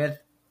going with,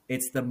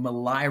 it's the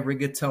Malai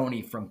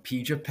rigatoni from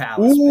Pizza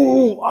Palace.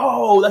 Ooh,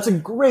 oh, that's a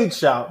great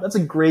shout.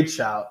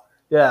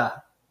 Yeah,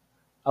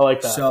 I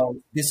like that. So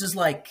this is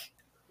like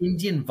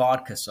Indian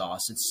vodka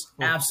sauce. It's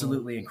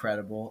absolutely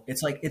incredible.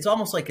 It's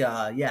almost like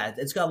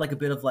it's got like a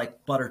bit of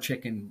like butter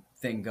chicken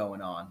thing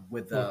going on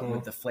with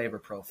the flavor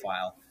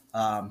profile.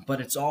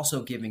 But it's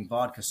also giving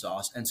vodka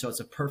sauce, and so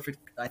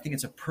I think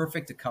it's a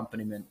perfect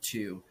accompaniment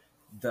to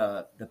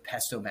the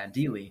pesto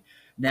mandili.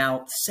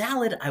 Now,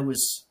 salad I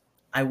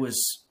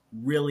was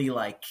really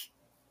like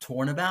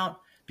torn about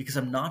because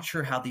I'm not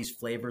sure how these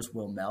flavors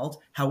will meld.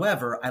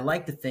 However, I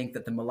like to think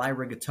that the Malai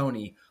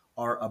rigatoni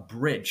are a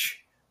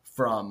bridge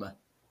from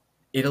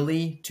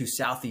Italy to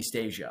Southeast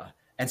Asia.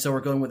 And so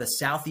we're going with a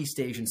Southeast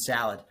Asian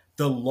salad,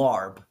 the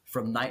larb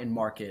from Night and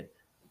Market.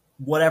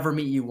 Whatever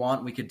meat you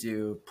want, we could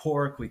do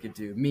pork, we could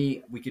do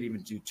meat, we could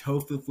even do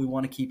tofu if we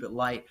want to keep it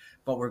light.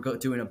 But we're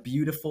doing a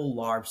beautiful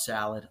larb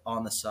salad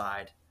on the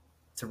side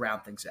to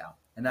round things out.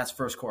 And that's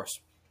first course.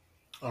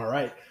 All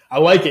right. I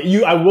like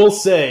it. I will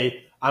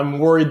say, I'm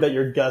worried that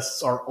your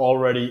guests are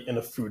already in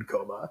a food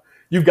coma.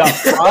 You've got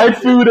fried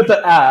food at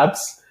the apps.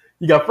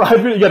 You got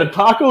fried food. You got a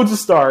taco to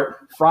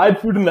start, fried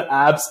food in the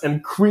apps,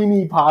 and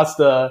creamy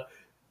pasta.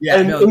 Yeah,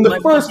 in the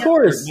first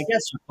course.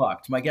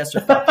 My guests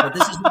are fucked. But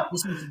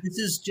this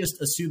is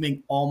just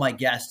assuming all my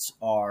guests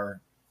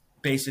are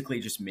basically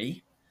just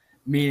me,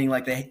 meaning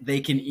like they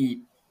can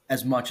eat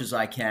as much as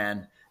I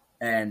can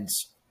and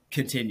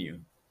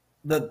continue.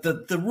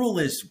 The rule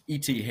is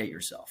eat till you hate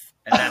yourself,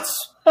 and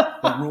that's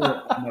the rule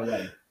of my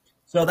wedding.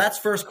 So that's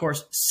first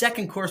course.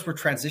 Second course, we're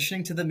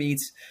transitioning to the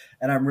meats,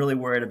 and I'm really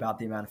worried about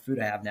the amount of food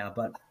I have now.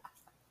 But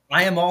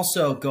I am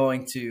also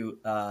going to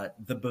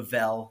the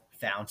Bavel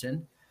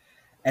Fountain,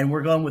 and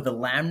we're going with the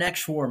lamb neck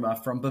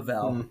shawarma from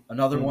Bavel,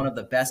 another one of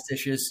the best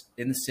dishes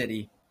in the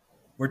city.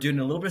 We're doing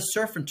a little bit of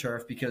surf and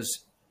turf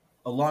because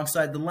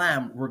alongside the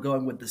lamb, we're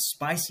going with the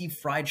spicy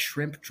fried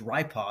shrimp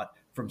dry pot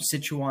from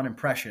Sichuan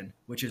Impression,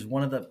 which is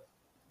one of the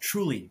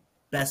truly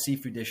best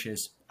seafood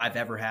dishes I've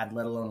ever had,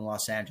 let alone in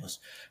Los Angeles.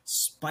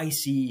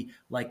 Spicy,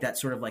 like that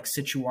sort of like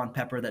Sichuan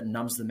pepper that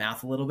numbs the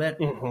mouth a little bit,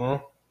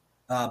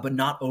 but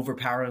not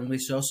overpoweringly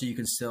so you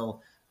can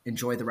still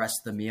enjoy the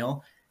rest of the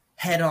meal.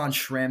 Head-on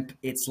shrimp,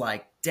 it's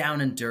like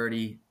down and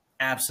dirty.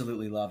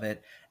 Absolutely love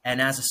it. And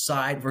as a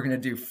side, we're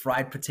going to do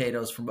fried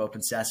potatoes from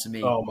Open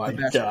Sesame. Oh, my the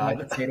best God.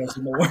 fried potatoes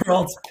in the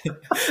world.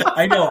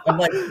 I know. I'm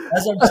like,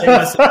 as I'm saying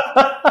this,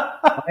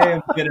 I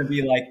am going to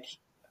be like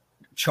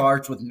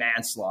charged with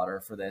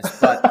manslaughter for this,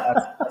 but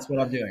that's what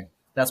I'm doing.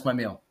 That's my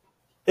meal.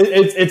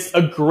 It's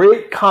a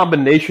great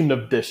combination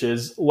of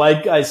dishes.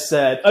 Like I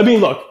said, I mean,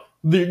 look,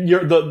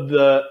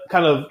 the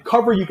kind of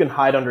cover you can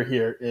hide under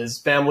here is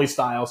family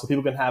style, so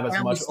people can have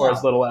as much or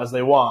as little as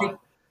they want.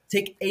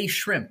 Take a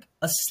shrimp,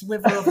 a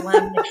sliver of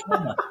lamb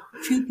crema,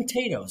 2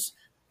 potatoes,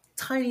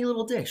 tiny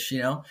little dish,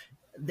 you know.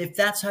 If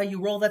that's how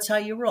you roll, that's how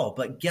you roll.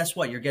 But guess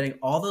what? You're getting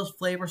all those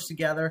flavors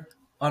together.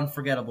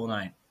 Unforgettable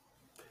night.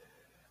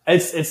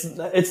 It's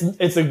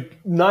a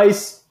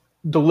nice,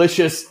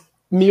 delicious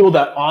meal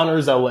that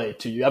honors LA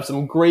too. You have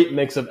some great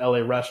mix of LA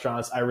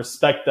restaurants. I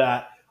respect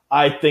that.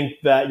 I think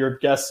that your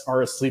guests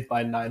are asleep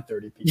by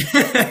 9:30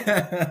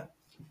 p.m.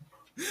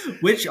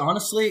 Which,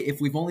 honestly, if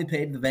we've only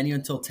paid the venue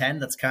until 10,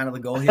 that's kind of the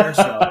goal here.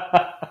 So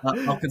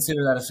I'll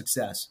consider that a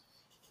success.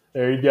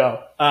 There you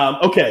go.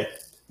 Okay,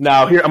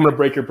 now here I'm going to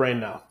break your brain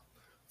now.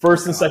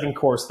 First and second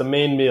course, the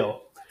main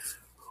meal.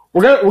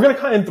 We're gonna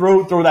kind of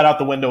throw that out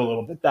the window a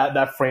little bit.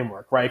 That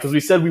framework, right? Because we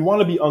said we want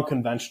to be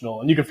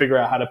unconventional, and you can figure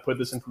out how to put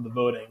this into the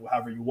voting,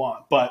 however you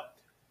want. But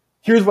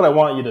here's what I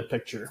want you to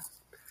picture.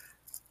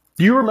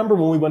 Do you remember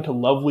when we went to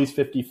Lovely's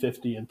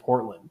 50/50 in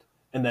Portland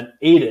and then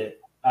ate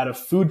it at a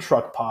food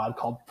truck pod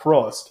called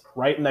Prost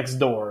right next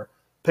door?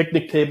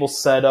 Picnic table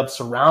set up,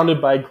 surrounded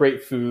by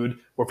great food,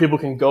 where people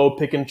can go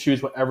pick and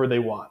choose whatever they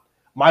want.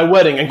 My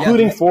wedding,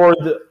 including for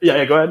the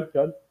go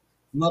ahead.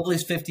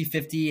 Lovely's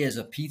 50/50 is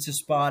a pizza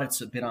spot.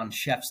 It's been on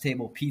Chef's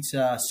Table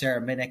Pizza.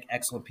 Sarah Minnick,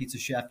 excellent pizza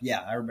chef.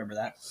 Yeah, I remember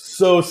that.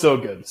 So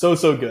good.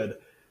 So good.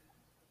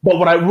 But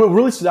what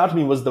really stood out to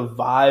me was the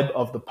vibe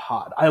of the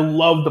pod. I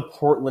love the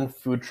Portland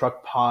food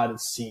truck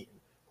pod scene,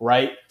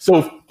 right?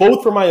 So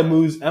both for my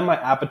amuse and my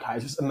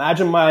appetizers,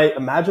 imagine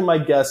my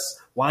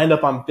guests lined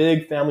up on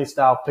big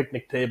family-style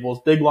picnic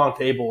tables, big long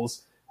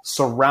tables,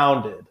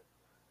 surrounded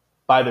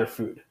by their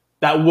food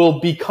that will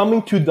be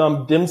coming to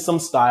them dim sum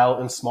style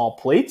in small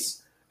plates,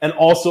 and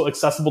also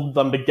accessible to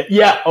them to get.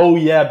 Yeah, oh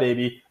yeah,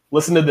 baby.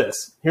 Listen to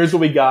this. Here's what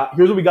we got.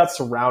 Here's what we got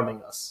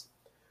surrounding us.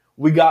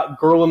 We got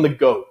Girl and the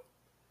Goat,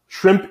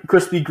 shrimp,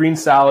 crispy green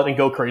salad, and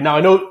goat curry. Now,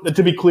 I know,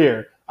 to be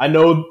clear, I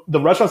know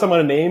the restaurants I'm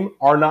going to name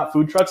are not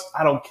food trucks.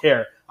 I don't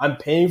care. I'm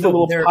paying for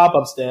little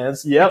pop-up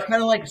stands. Yep. It's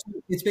kind of like,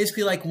 it's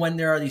basically like when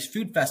there are these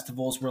food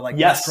festivals where like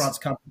restaurants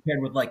come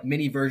prepared with like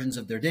mini versions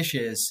of their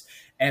dishes,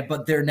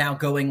 but they're now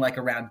going like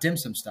around dim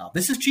sum style.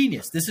 This is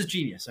genius.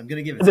 I'm going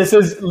to give it. This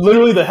is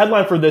literally, the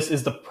headline for this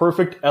is the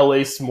perfect LA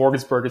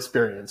smorgasbord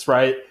experience,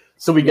 right?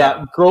 So we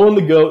got Girl and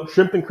the Goat,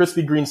 shrimp and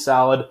crispy green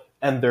salad,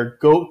 and their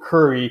goat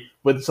curry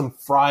with some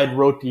fried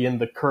roti in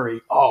the curry.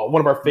 Oh, one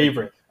of our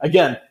favorite.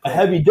 Again, a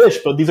heavy dish,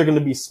 but these are going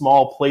to be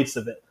small plates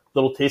of it,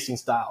 little tasting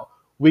style.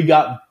 We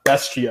got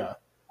Bestia.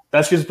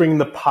 Bestia's bringing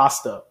the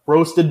pasta.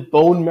 Roasted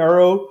bone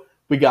marrow.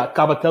 We got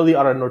cavatelli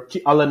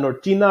alla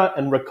nortina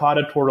and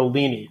ricotta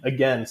tortellini.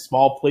 Again,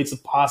 small plates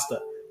of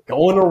pasta.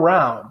 Going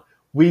around,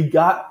 we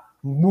got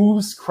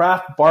Moose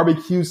Craft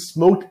Barbecue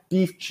smoked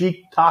beef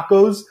cheek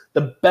tacos.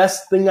 The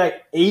best thing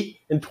I ate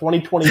in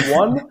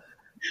 2021.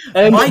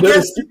 And my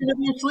guests are going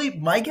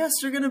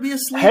to be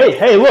asleep.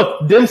 Hey,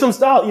 look, dim sum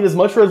style, eat as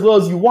much or as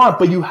little as you want,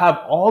 but you have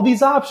all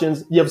these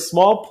options. You have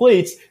small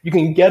plates. You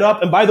can get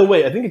up. And by the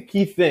way, I think a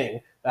key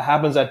thing that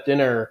happens at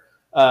dinner,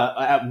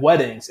 at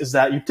weddings, is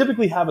that you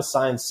typically have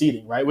assigned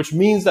seating, right? Which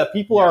means that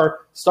people are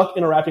stuck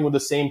interacting with the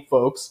same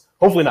folks.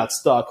 Hopefully not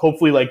stuck.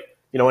 Hopefully, like,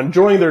 you know,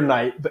 enjoying their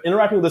night, but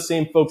interacting with the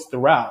same folks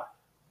throughout.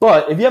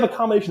 But if you have a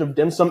combination of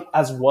dim sum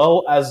as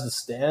well as the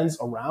stands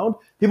around,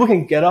 people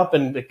can get up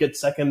and get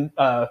second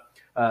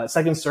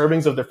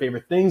servings of their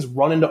favorite things,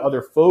 run into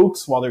other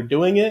folks while they're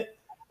doing it.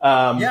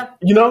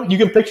 You know, you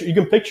can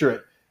picture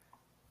it.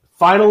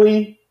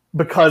 Finally,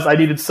 because I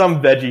needed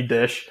some veggie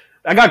dish,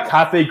 I got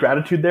Cafe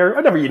Gratitude there.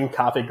 I've never eaten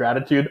Cafe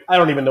Gratitude. I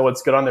don't even know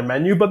what's good on their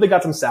menu, but they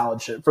got some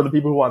salad shit for the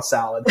people who want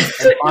salad.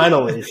 And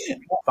finally.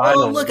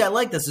 Oh, look, I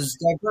like this. This is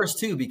diverse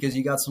too, because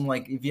you got some,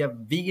 like, if you have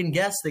vegan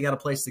guests, they got a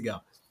place to go.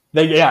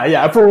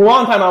 Yeah. For a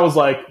long time, I was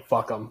like,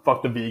 fuck them.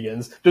 Fuck the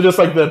vegans. They're just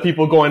like the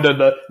people going to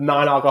the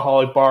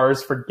non-alcoholic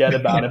bars, forget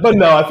about it. But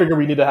no, I figure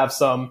we need to have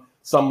some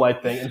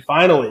light thing. And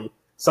finally,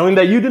 something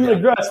that you didn't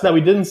address, that we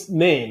didn't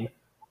name,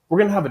 we're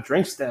going to have a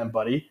drink stand,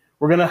 buddy.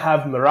 We're going to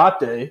have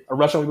Mirate, a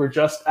restaurant we were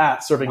just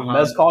at, serving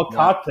mezcal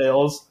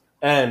cocktails,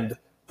 and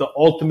the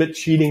ultimate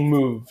cheating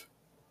move.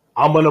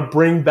 I'm going to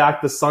bring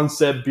back the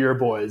Sunset Beer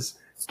Boys.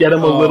 Get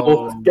them a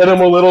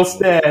little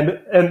stand,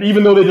 and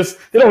even though they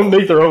don't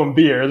make their own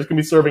beer, they're going to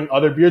be serving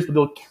other beers, but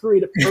they'll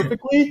curate it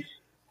perfectly,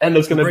 and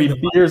there's going to be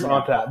beers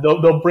on tap.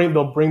 They'll bring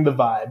the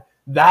vibe.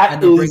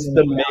 That is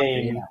the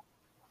main.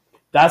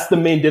 That's the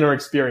main dinner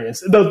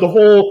experience. The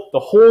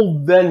whole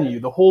venue,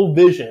 the whole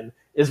vision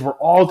is we're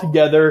all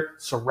together,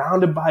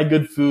 surrounded by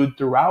good food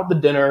throughout the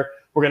dinner.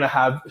 We're going to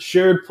have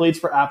shared plates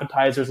for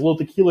appetizers, a little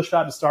tequila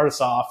shot to start us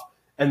off,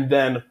 and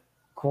then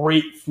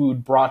great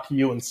food brought to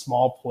you in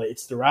small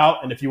plates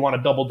throughout. And if you want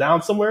to double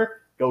down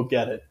somewhere, go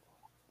get it.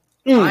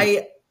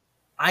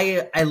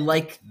 I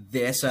like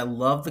this. I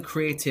love the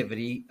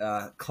creativity.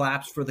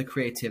 Claps for the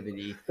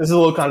creativity. This is a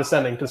little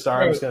condescending to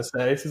start. I was going to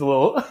say this is a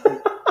little.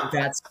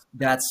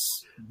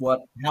 That's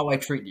how I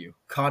treat you.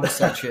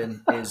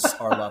 Condescension is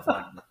our love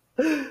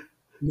language.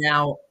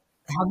 Now,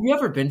 have you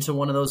ever been to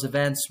one of those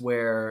events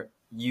where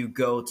you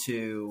go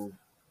to,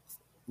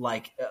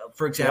 like,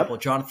 for example,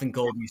 Yep. Jonathan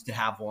Gold used to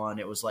have one.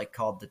 It was like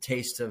called the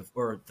Taste of,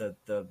 or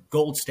the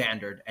Gold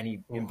Standard, and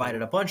he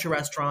invited a bunch of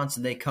restaurants,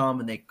 and they come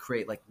and they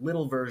create like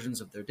little versions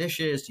of their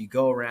dishes. You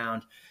go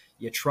around,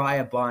 you try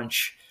a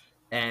bunch,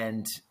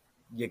 and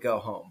you go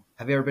home.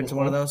 Have you ever been to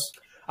one of those?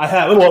 I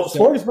have. Well,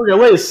 Smorgasburg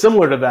LA is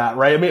similar to that,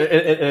 right? I mean,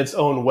 in its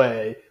own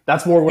way.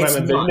 That's more what I'm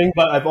envisioning,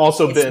 but I've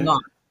also been.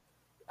 Not.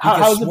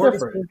 How is it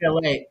different?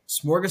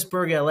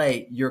 Smorgasburg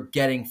LA, you're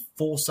getting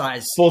full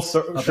size.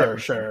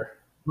 Sure.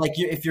 Like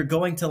if you're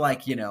going to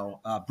like,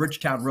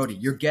 Bridgetown Roadie,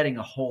 you're getting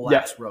a whole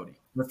ass roadie.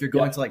 Or if you're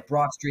going to like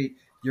Broad Street,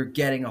 you're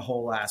getting a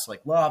whole ass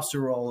like lobster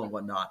roll and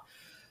whatnot.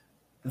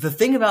 The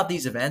thing about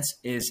these events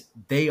is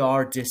they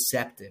are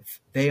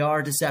deceptive. They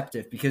are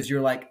deceptive because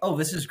you're like, oh,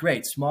 this is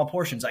great. Small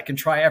portions. I can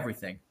try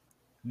everything.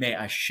 May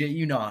I shit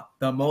you not,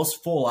 the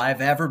most full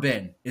I've ever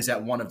been is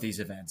at one of these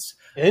events.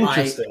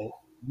 Interesting.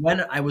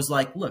 When I was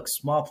like, look,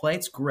 small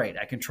plates, great.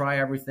 I can try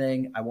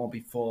everything. I won't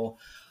be full.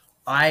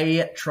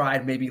 I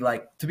tried maybe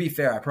like, to be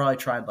fair, I probably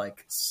tried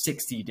like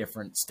 60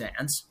 different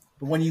stands.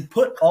 But when you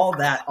put all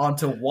that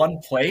onto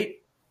one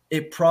plate,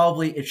 it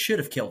should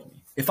have killed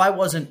me. If I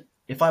wasn't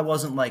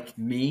like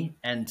me,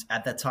 and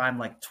at that time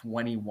like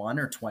 21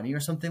 or 20 or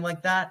something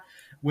like that,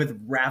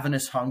 with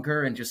ravenous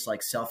hunger and just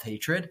like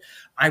self-hatred,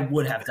 I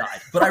would have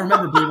died. But I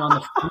remember being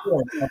on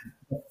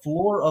the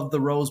floor of the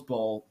Rose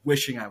Bowl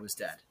wishing I was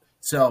dead.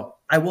 So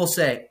I will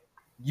say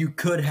you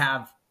could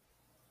have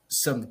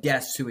some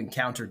guests who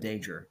encounter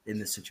danger in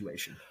this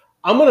situation.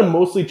 I'm going to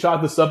mostly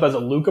chalk this up as a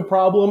Luca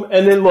problem.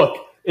 And then look,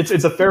 it's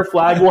a fair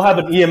flag. We'll have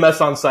an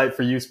EMS on site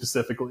for you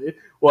specifically.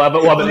 We'll have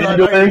an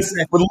ambulance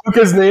with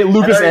Luca's name,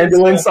 Luca's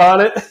ambulance on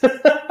it.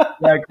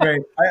 Yeah,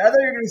 great. I thought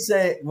you were going to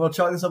say, we'll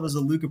chalk this up as a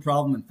Luca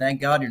problem, and thank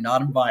God you're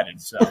not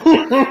invited. So.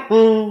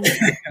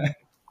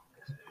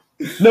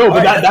 No,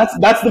 but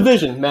that's the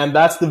vision, man.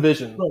 That's the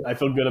vision. I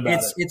feel good about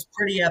it. It's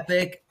pretty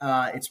epic.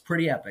 It's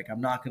pretty epic.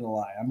 I'm not going to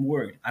lie. I'm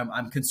worried.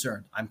 I'm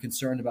concerned. I'm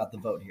concerned about the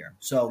vote here.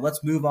 So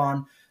let's move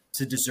on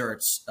to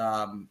desserts.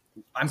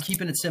 I'm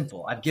keeping it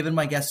simple. I've given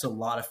my guests a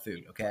lot of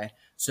food, okay?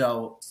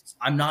 So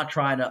I'm not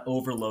trying to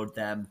overload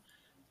them.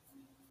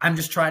 I'm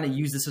just trying to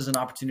use this as an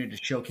opportunity to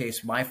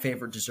showcase my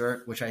favorite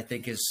dessert, which I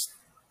think is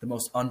the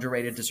most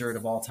underrated dessert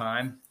of all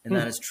time, and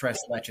that is tres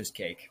leches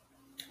cake.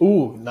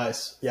 Ooh,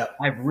 nice. Yeah.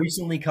 I've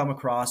recently come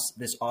across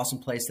this awesome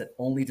place that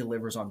only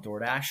delivers on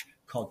DoorDash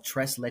called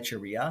Tres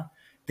Lecheria.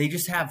 They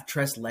just have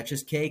tres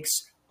leches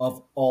cakes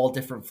of all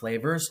different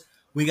flavors.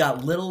 We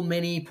got little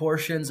mini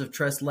portions of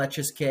tres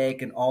leches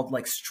cake and all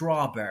like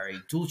strawberry,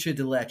 dulce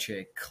de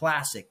leche,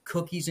 classic,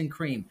 cookies and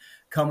cream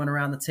coming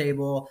around the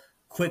table.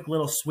 Quick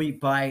little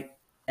sweet bite,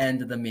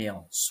 end of the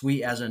meal.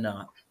 Sweet as a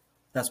nut.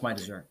 That's my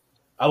dessert.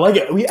 I like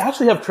it. We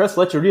actually have Tres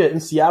Lecheria in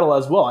Seattle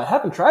as well. I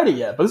haven't tried it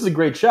yet, but this is a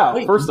great shout.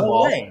 Wait, first no of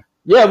all, way.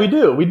 Yeah, we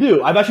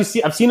do. I've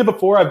seen it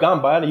before. I've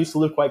gone by it. I used to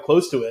live quite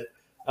close to it.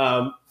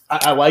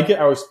 I like it.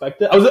 I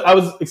respect it. I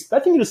was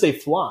expecting you to say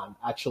flan.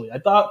 Actually, I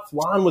thought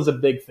flan was a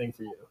big thing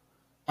for you.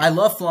 I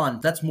love flan.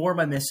 That's more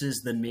my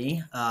missus than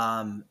me.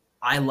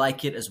 I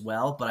like it as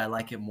well, but I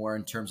like it more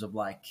in terms of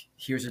like,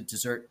 here's a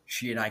dessert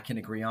she and I can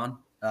agree on.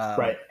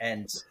 Right.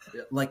 And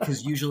like,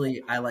 because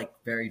usually I like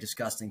very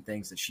disgusting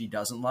things that she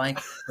doesn't like,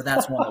 but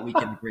that's one that we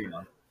can agree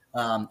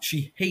on.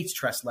 She hates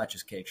tres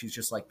leches cake. She's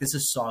just like, this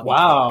is soggy.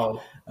 Wow.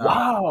 Cake.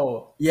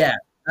 Wow. Yeah.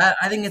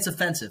 I think it's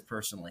offensive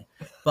personally,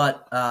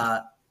 but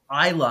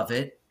I love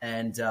it.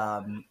 And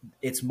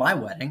it's my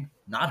wedding,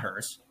 not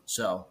hers.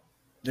 So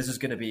this is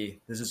going to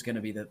be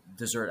the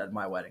dessert at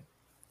my wedding.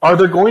 Are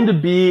there going to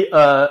be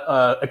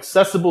a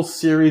accessible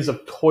series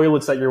of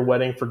toilets at your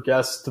wedding for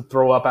guests to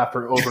throw up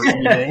after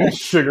overeating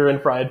sugar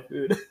and fried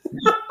food?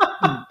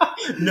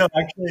 No,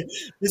 actually,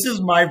 this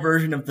is my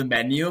version of the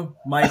menu.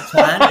 My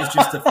plan is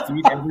just to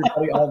feed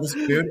everybody all this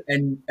food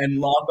and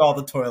log all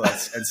the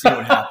toilets and see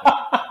what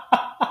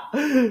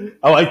happens.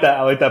 I like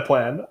that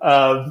plan.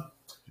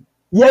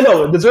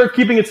 Dessert,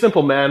 keeping it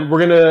simple, man.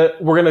 We're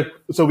gonna.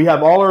 So we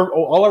have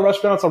all our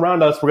restaurants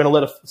around us. We're gonna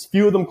let a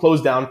few of them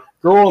close down.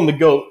 Girl and the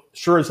Goat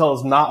sure as hell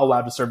is not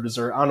allowed to serve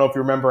dessert. I don't know if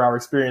you remember our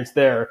experience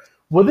there.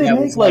 Would they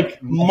make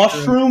like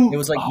mushroom? It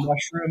was like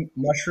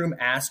mushroom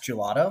ass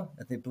gelato,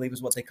 I believe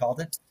is what they called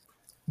it.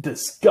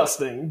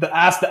 Disgusting. The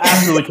ass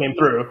really came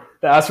through.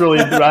 The ass really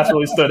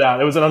stood out.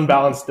 It was an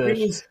unbalanced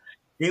dish.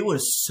 It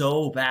was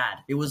so bad.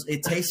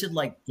 It tasted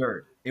like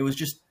dirt.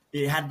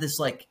 It had this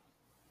like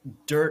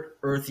dirt,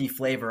 earthy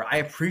flavor. I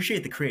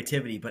appreciate the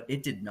creativity, but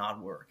it did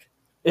not work.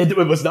 It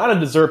was not a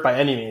dessert by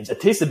any means. It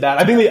tasted bad.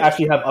 I think they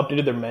actually have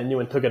updated their menu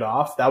and took it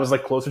off. That was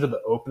like closer to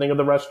the opening of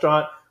the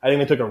restaurant. I think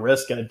they took a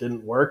risk and it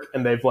didn't work,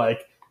 and they've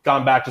like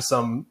gone back to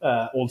some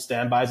old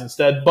standbys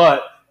instead.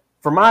 But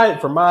for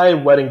my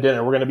wedding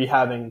dinner, we're going to be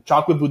having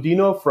chocolate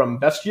budino from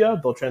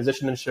Bestia. They'll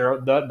transition and share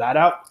that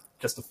out.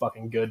 Just a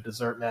fucking good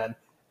dessert, man.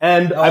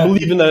 And I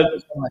believe in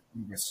the.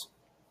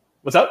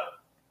 What's up?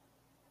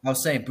 I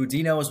was saying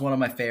budino is one of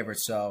my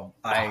favorites, so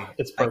I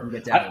can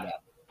get down to that.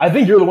 I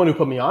think you're the one who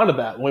put me onto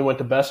that when we went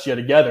to Bestia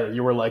together.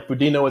 You were like,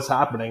 Budino is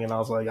happening. And I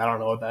was like, I don't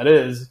know what that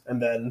is.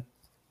 And then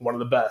one of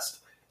the best.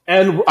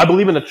 And I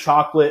believe in a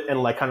chocolate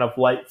and like kind of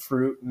light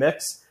fruit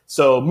mix.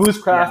 So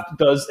Moosecraft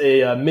does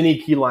a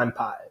mini key lime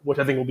pie, which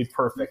I think will be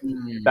perfect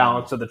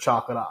balance of the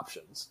chocolate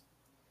options.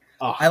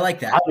 Oh, I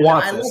like that. I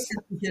want this.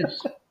 Like it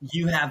because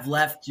you have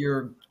left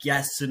your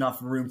guests enough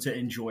room to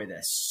enjoy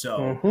this.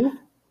 So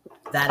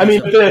I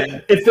mean,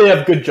 if they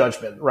have good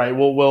judgment, right?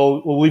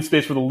 We'll leave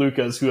space for the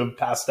Lucas who have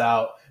passed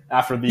out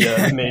after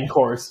the main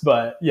course,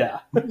 but yeah.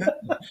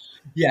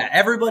 Yeah,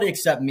 everybody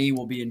except me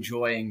will be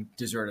enjoying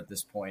dessert at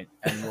this point,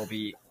 and we'll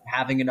be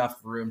having enough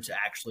room to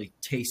actually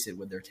taste it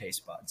with their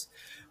taste buds.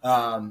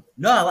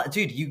 No,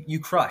 dude, you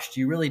crushed.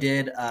 You really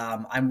did.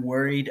 I'm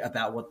worried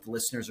about what the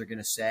listeners are going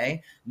to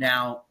say.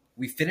 Now,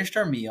 we finished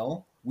our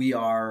meal. We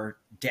are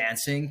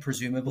dancing,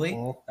 presumably,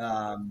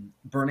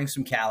 burning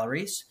some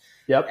calories.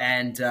 Yep.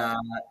 And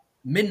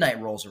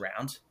midnight rolls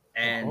around.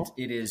 And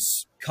it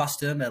is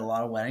custom at a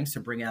lot of weddings to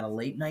bring out a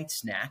late night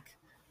snack.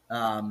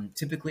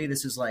 Typically,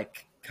 this is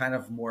like kind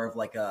of more of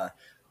like a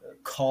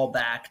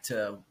callback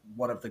to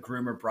one of the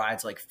groom or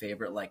bride's like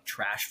favorite like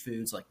trash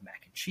foods like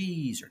mac and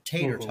cheese or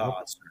tater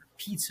tots or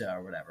pizza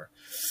or whatever.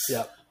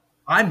 Yeah,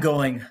 I'm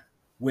going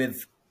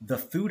with the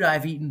food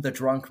I've eaten the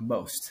drunk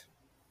most.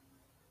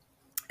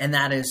 And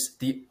that is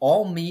the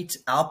all-meat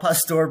al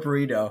pastor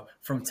burrito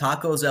from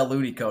Tacos El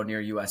Unico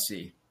near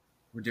USC.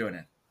 We're doing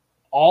it.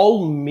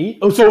 All meat?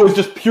 Oh, so it was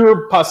just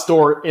pure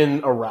pastor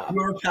in a wrap.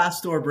 Pure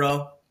pastor,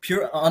 bro.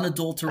 Pure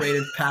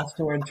unadulterated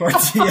pastor and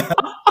tortilla.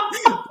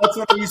 That's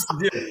what I used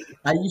to do.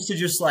 I used to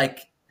just like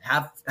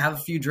have a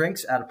few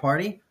drinks at a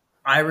party,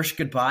 Irish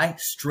goodbye,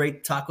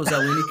 straight Tacos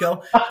El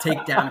Unico,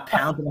 take down a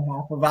pound and a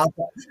half of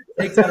alcohol,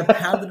 take down a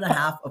pound and a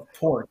half of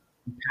pork,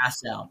 and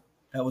pass out.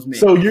 That was me.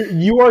 So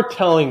you are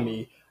telling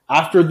me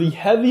after the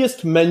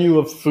heaviest menu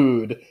of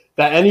food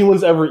that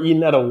anyone's ever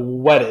eaten at a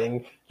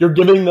wedding, you're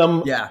giving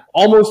them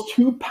almost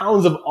 2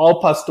 pounds of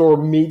al pastor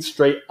meat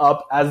straight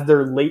up as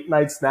their late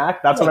night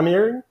snack? That's what I'm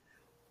hearing?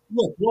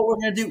 Look, what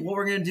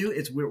we're gonna do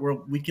is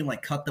we can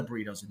like cut the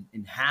burritos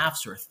in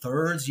halves or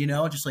thirds,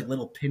 just like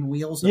little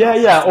pinwheels.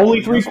 Yeah.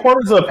 Only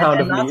 3/4 of a pound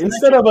of meat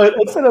instead of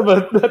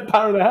a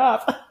pound and a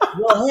half.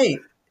 Well, hey,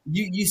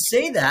 you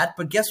say that,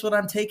 but guess what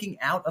I'm taking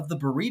out of the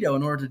burrito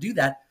in order to do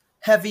that?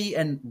 Heavy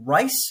and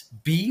rice,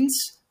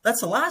 beans. That's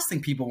the last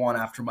thing people want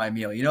after my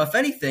meal. If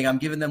anything, I'm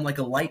giving them like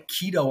a light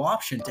keto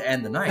option to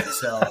end the night.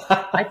 So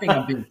I think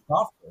I'm being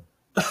thoughtful.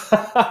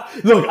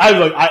 Look,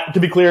 to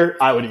be clear,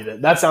 I would eat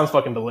it. That sounds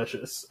fucking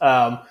delicious.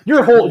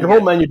 Your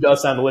whole menu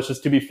does sound delicious.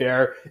 To be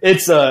fair,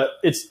 it's a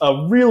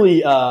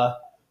really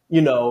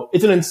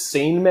it's an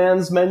insane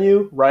man's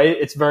menu, right?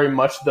 It's very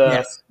much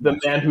the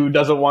man who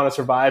doesn't want to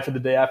survive for the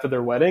day after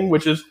their wedding,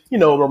 which is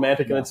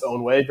romantic in its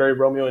own way, very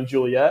Romeo and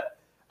Juliet.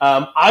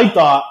 I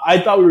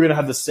thought we were gonna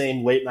have the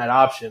same late night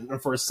option,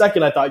 and for a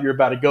second, I thought you were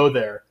about to go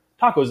there.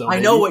 Taco Zone. I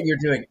know what you're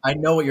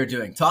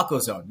doing. Taco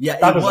Zone. Yeah,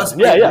 Taco it was. Zone.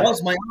 Yeah, it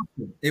was my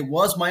option. It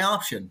was my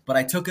option, but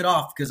I took it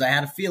off because I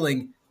had a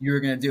feeling you were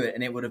going to do it,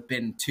 and it would have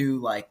been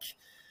too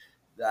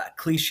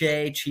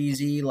cliche,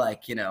 cheesy,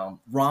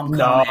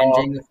 rom-com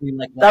ending.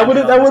 That would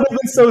have been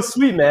so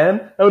sweet, man.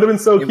 That would have been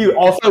so cute.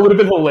 Also, it would have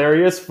been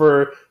hilarious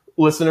for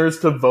listeners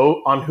to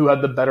vote on who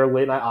had the better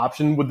late night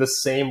option with the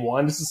same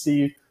one, just to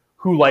see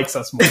who likes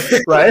us more,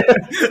 right?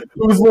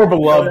 Who's more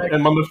beloved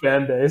among the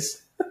fan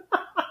base.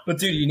 But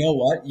dude, you know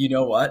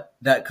what?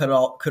 That could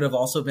have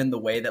also been the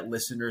way that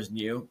listeners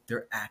knew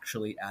they're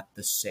actually at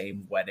the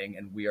same wedding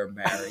and we are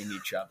marrying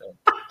each other.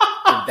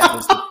 And that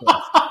was the point.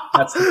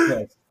 That's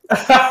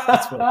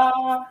the point.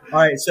 All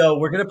right, so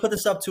we're gonna put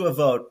this up to a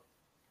vote,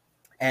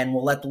 and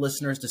we'll let the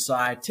listeners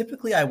decide.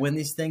 Typically, I win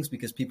these things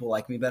because people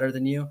like me better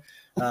than you.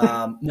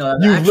 No,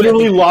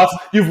 you've lost.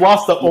 You've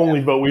lost the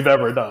only vote we've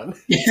ever done.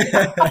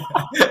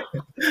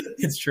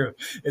 It's true.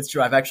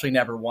 I've actually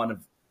never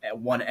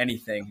won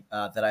anything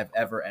that I've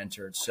ever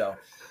entered. So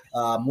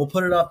we'll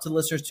put it up to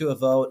listeners to a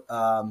vote.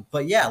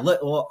 But yeah,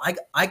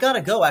 I got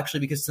to go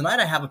actually because tonight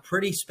I have a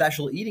pretty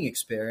special eating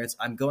experience.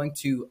 I'm going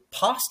to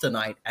pasta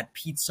night at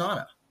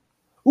Pizzana.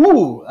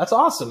 Ooh, that's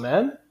awesome,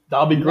 man.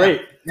 That'll be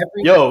great.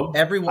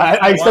 Everyone.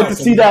 I expect to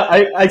see that.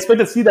 I expect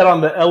to see that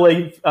on the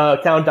LA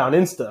Countdown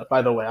Insta.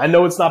 By the way, I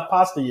know it's not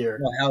pasta year,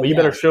 but you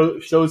better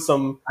show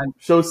some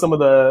of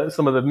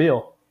the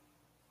meal.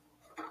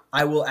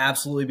 I will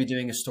absolutely be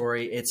doing a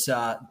story. It's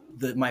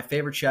my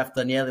favorite chef,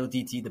 Daniele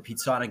Uditi, the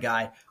Pizzana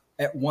guy.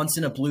 at once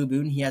in a blue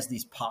moon, he has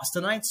these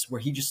pasta nights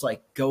where he just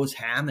like goes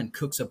ham and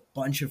cooks a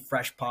bunch of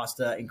fresh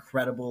pasta.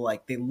 Incredible.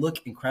 Like they look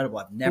incredible.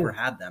 I've never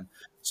had them.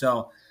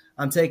 So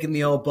I'm taking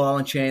the old ball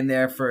and chain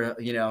there for,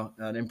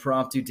 an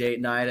impromptu date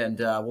night, and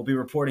we'll be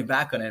reporting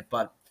back on it.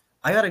 But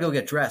I got to go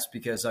get dressed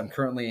because I'm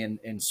currently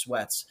in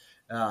sweats.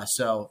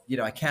 So,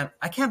 I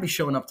can't be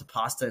showing up to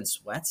pasta in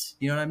sweats.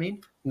 You know what I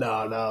mean?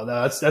 No.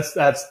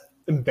 That's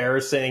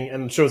embarrassing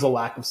and shows a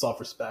lack of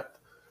self-respect.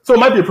 So it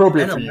might be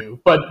appropriate for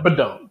you, but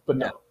don't.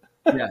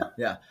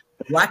 Yeah.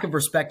 Lack of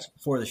respect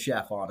for the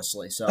chef,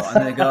 honestly. So I'm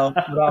going to go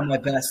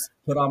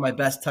put on my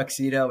best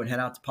tuxedo and head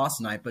out to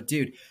pasta night. But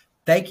dude,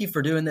 thank you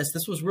for doing this.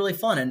 This was really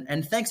fun.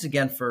 And thanks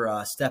again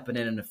for stepping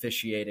in and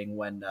officiating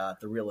when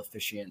the real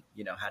officiant,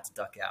 had to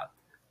duck out.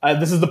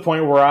 This is the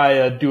point where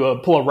I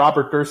pull a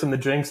Robert Durst in the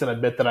Jinx and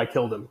admit that I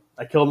killed him.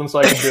 I killed him so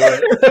I could do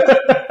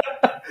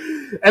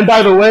it. And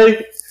by the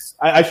way,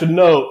 I should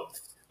note,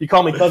 you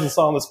call me Cousin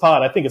Saul on this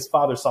pod. I think it's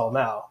Father Saul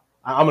now.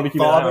 I'm going to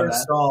keep Father an eye on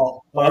that.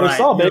 Saul. Father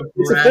Saul, baby.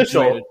 It's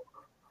official.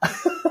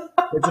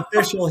 It's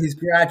official. He's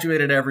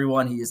graduated,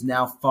 everyone. He is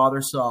now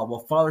Father Saul.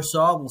 Well, Father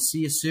Saul, we'll see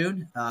you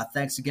soon.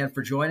 Thanks again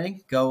for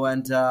joining. Go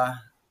and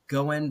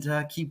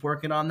keep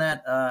working on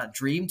that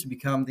dream to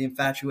become the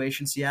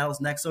Infatuation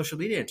Seattle's next social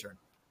media intern.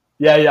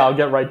 Yeah, I'll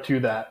get right to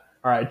that.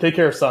 All right, take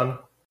care, son.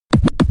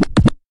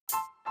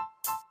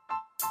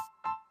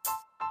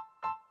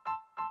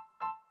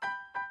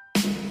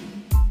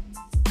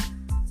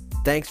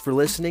 Thanks for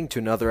listening to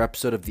another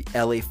episode of the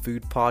LA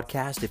Food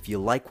Podcast. If you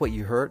like what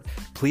you heard,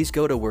 please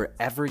go to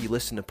wherever you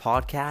listen to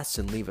podcasts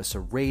and leave us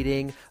a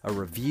rating, a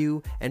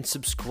review, and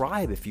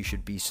subscribe if you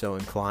should be so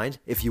inclined.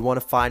 If you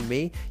want to find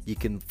me, you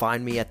can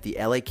find me at the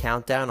LA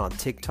Countdown on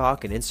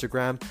TikTok and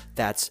Instagram.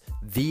 That's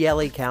the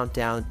LA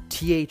Countdown,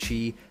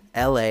 TheLACOUNTDOWN.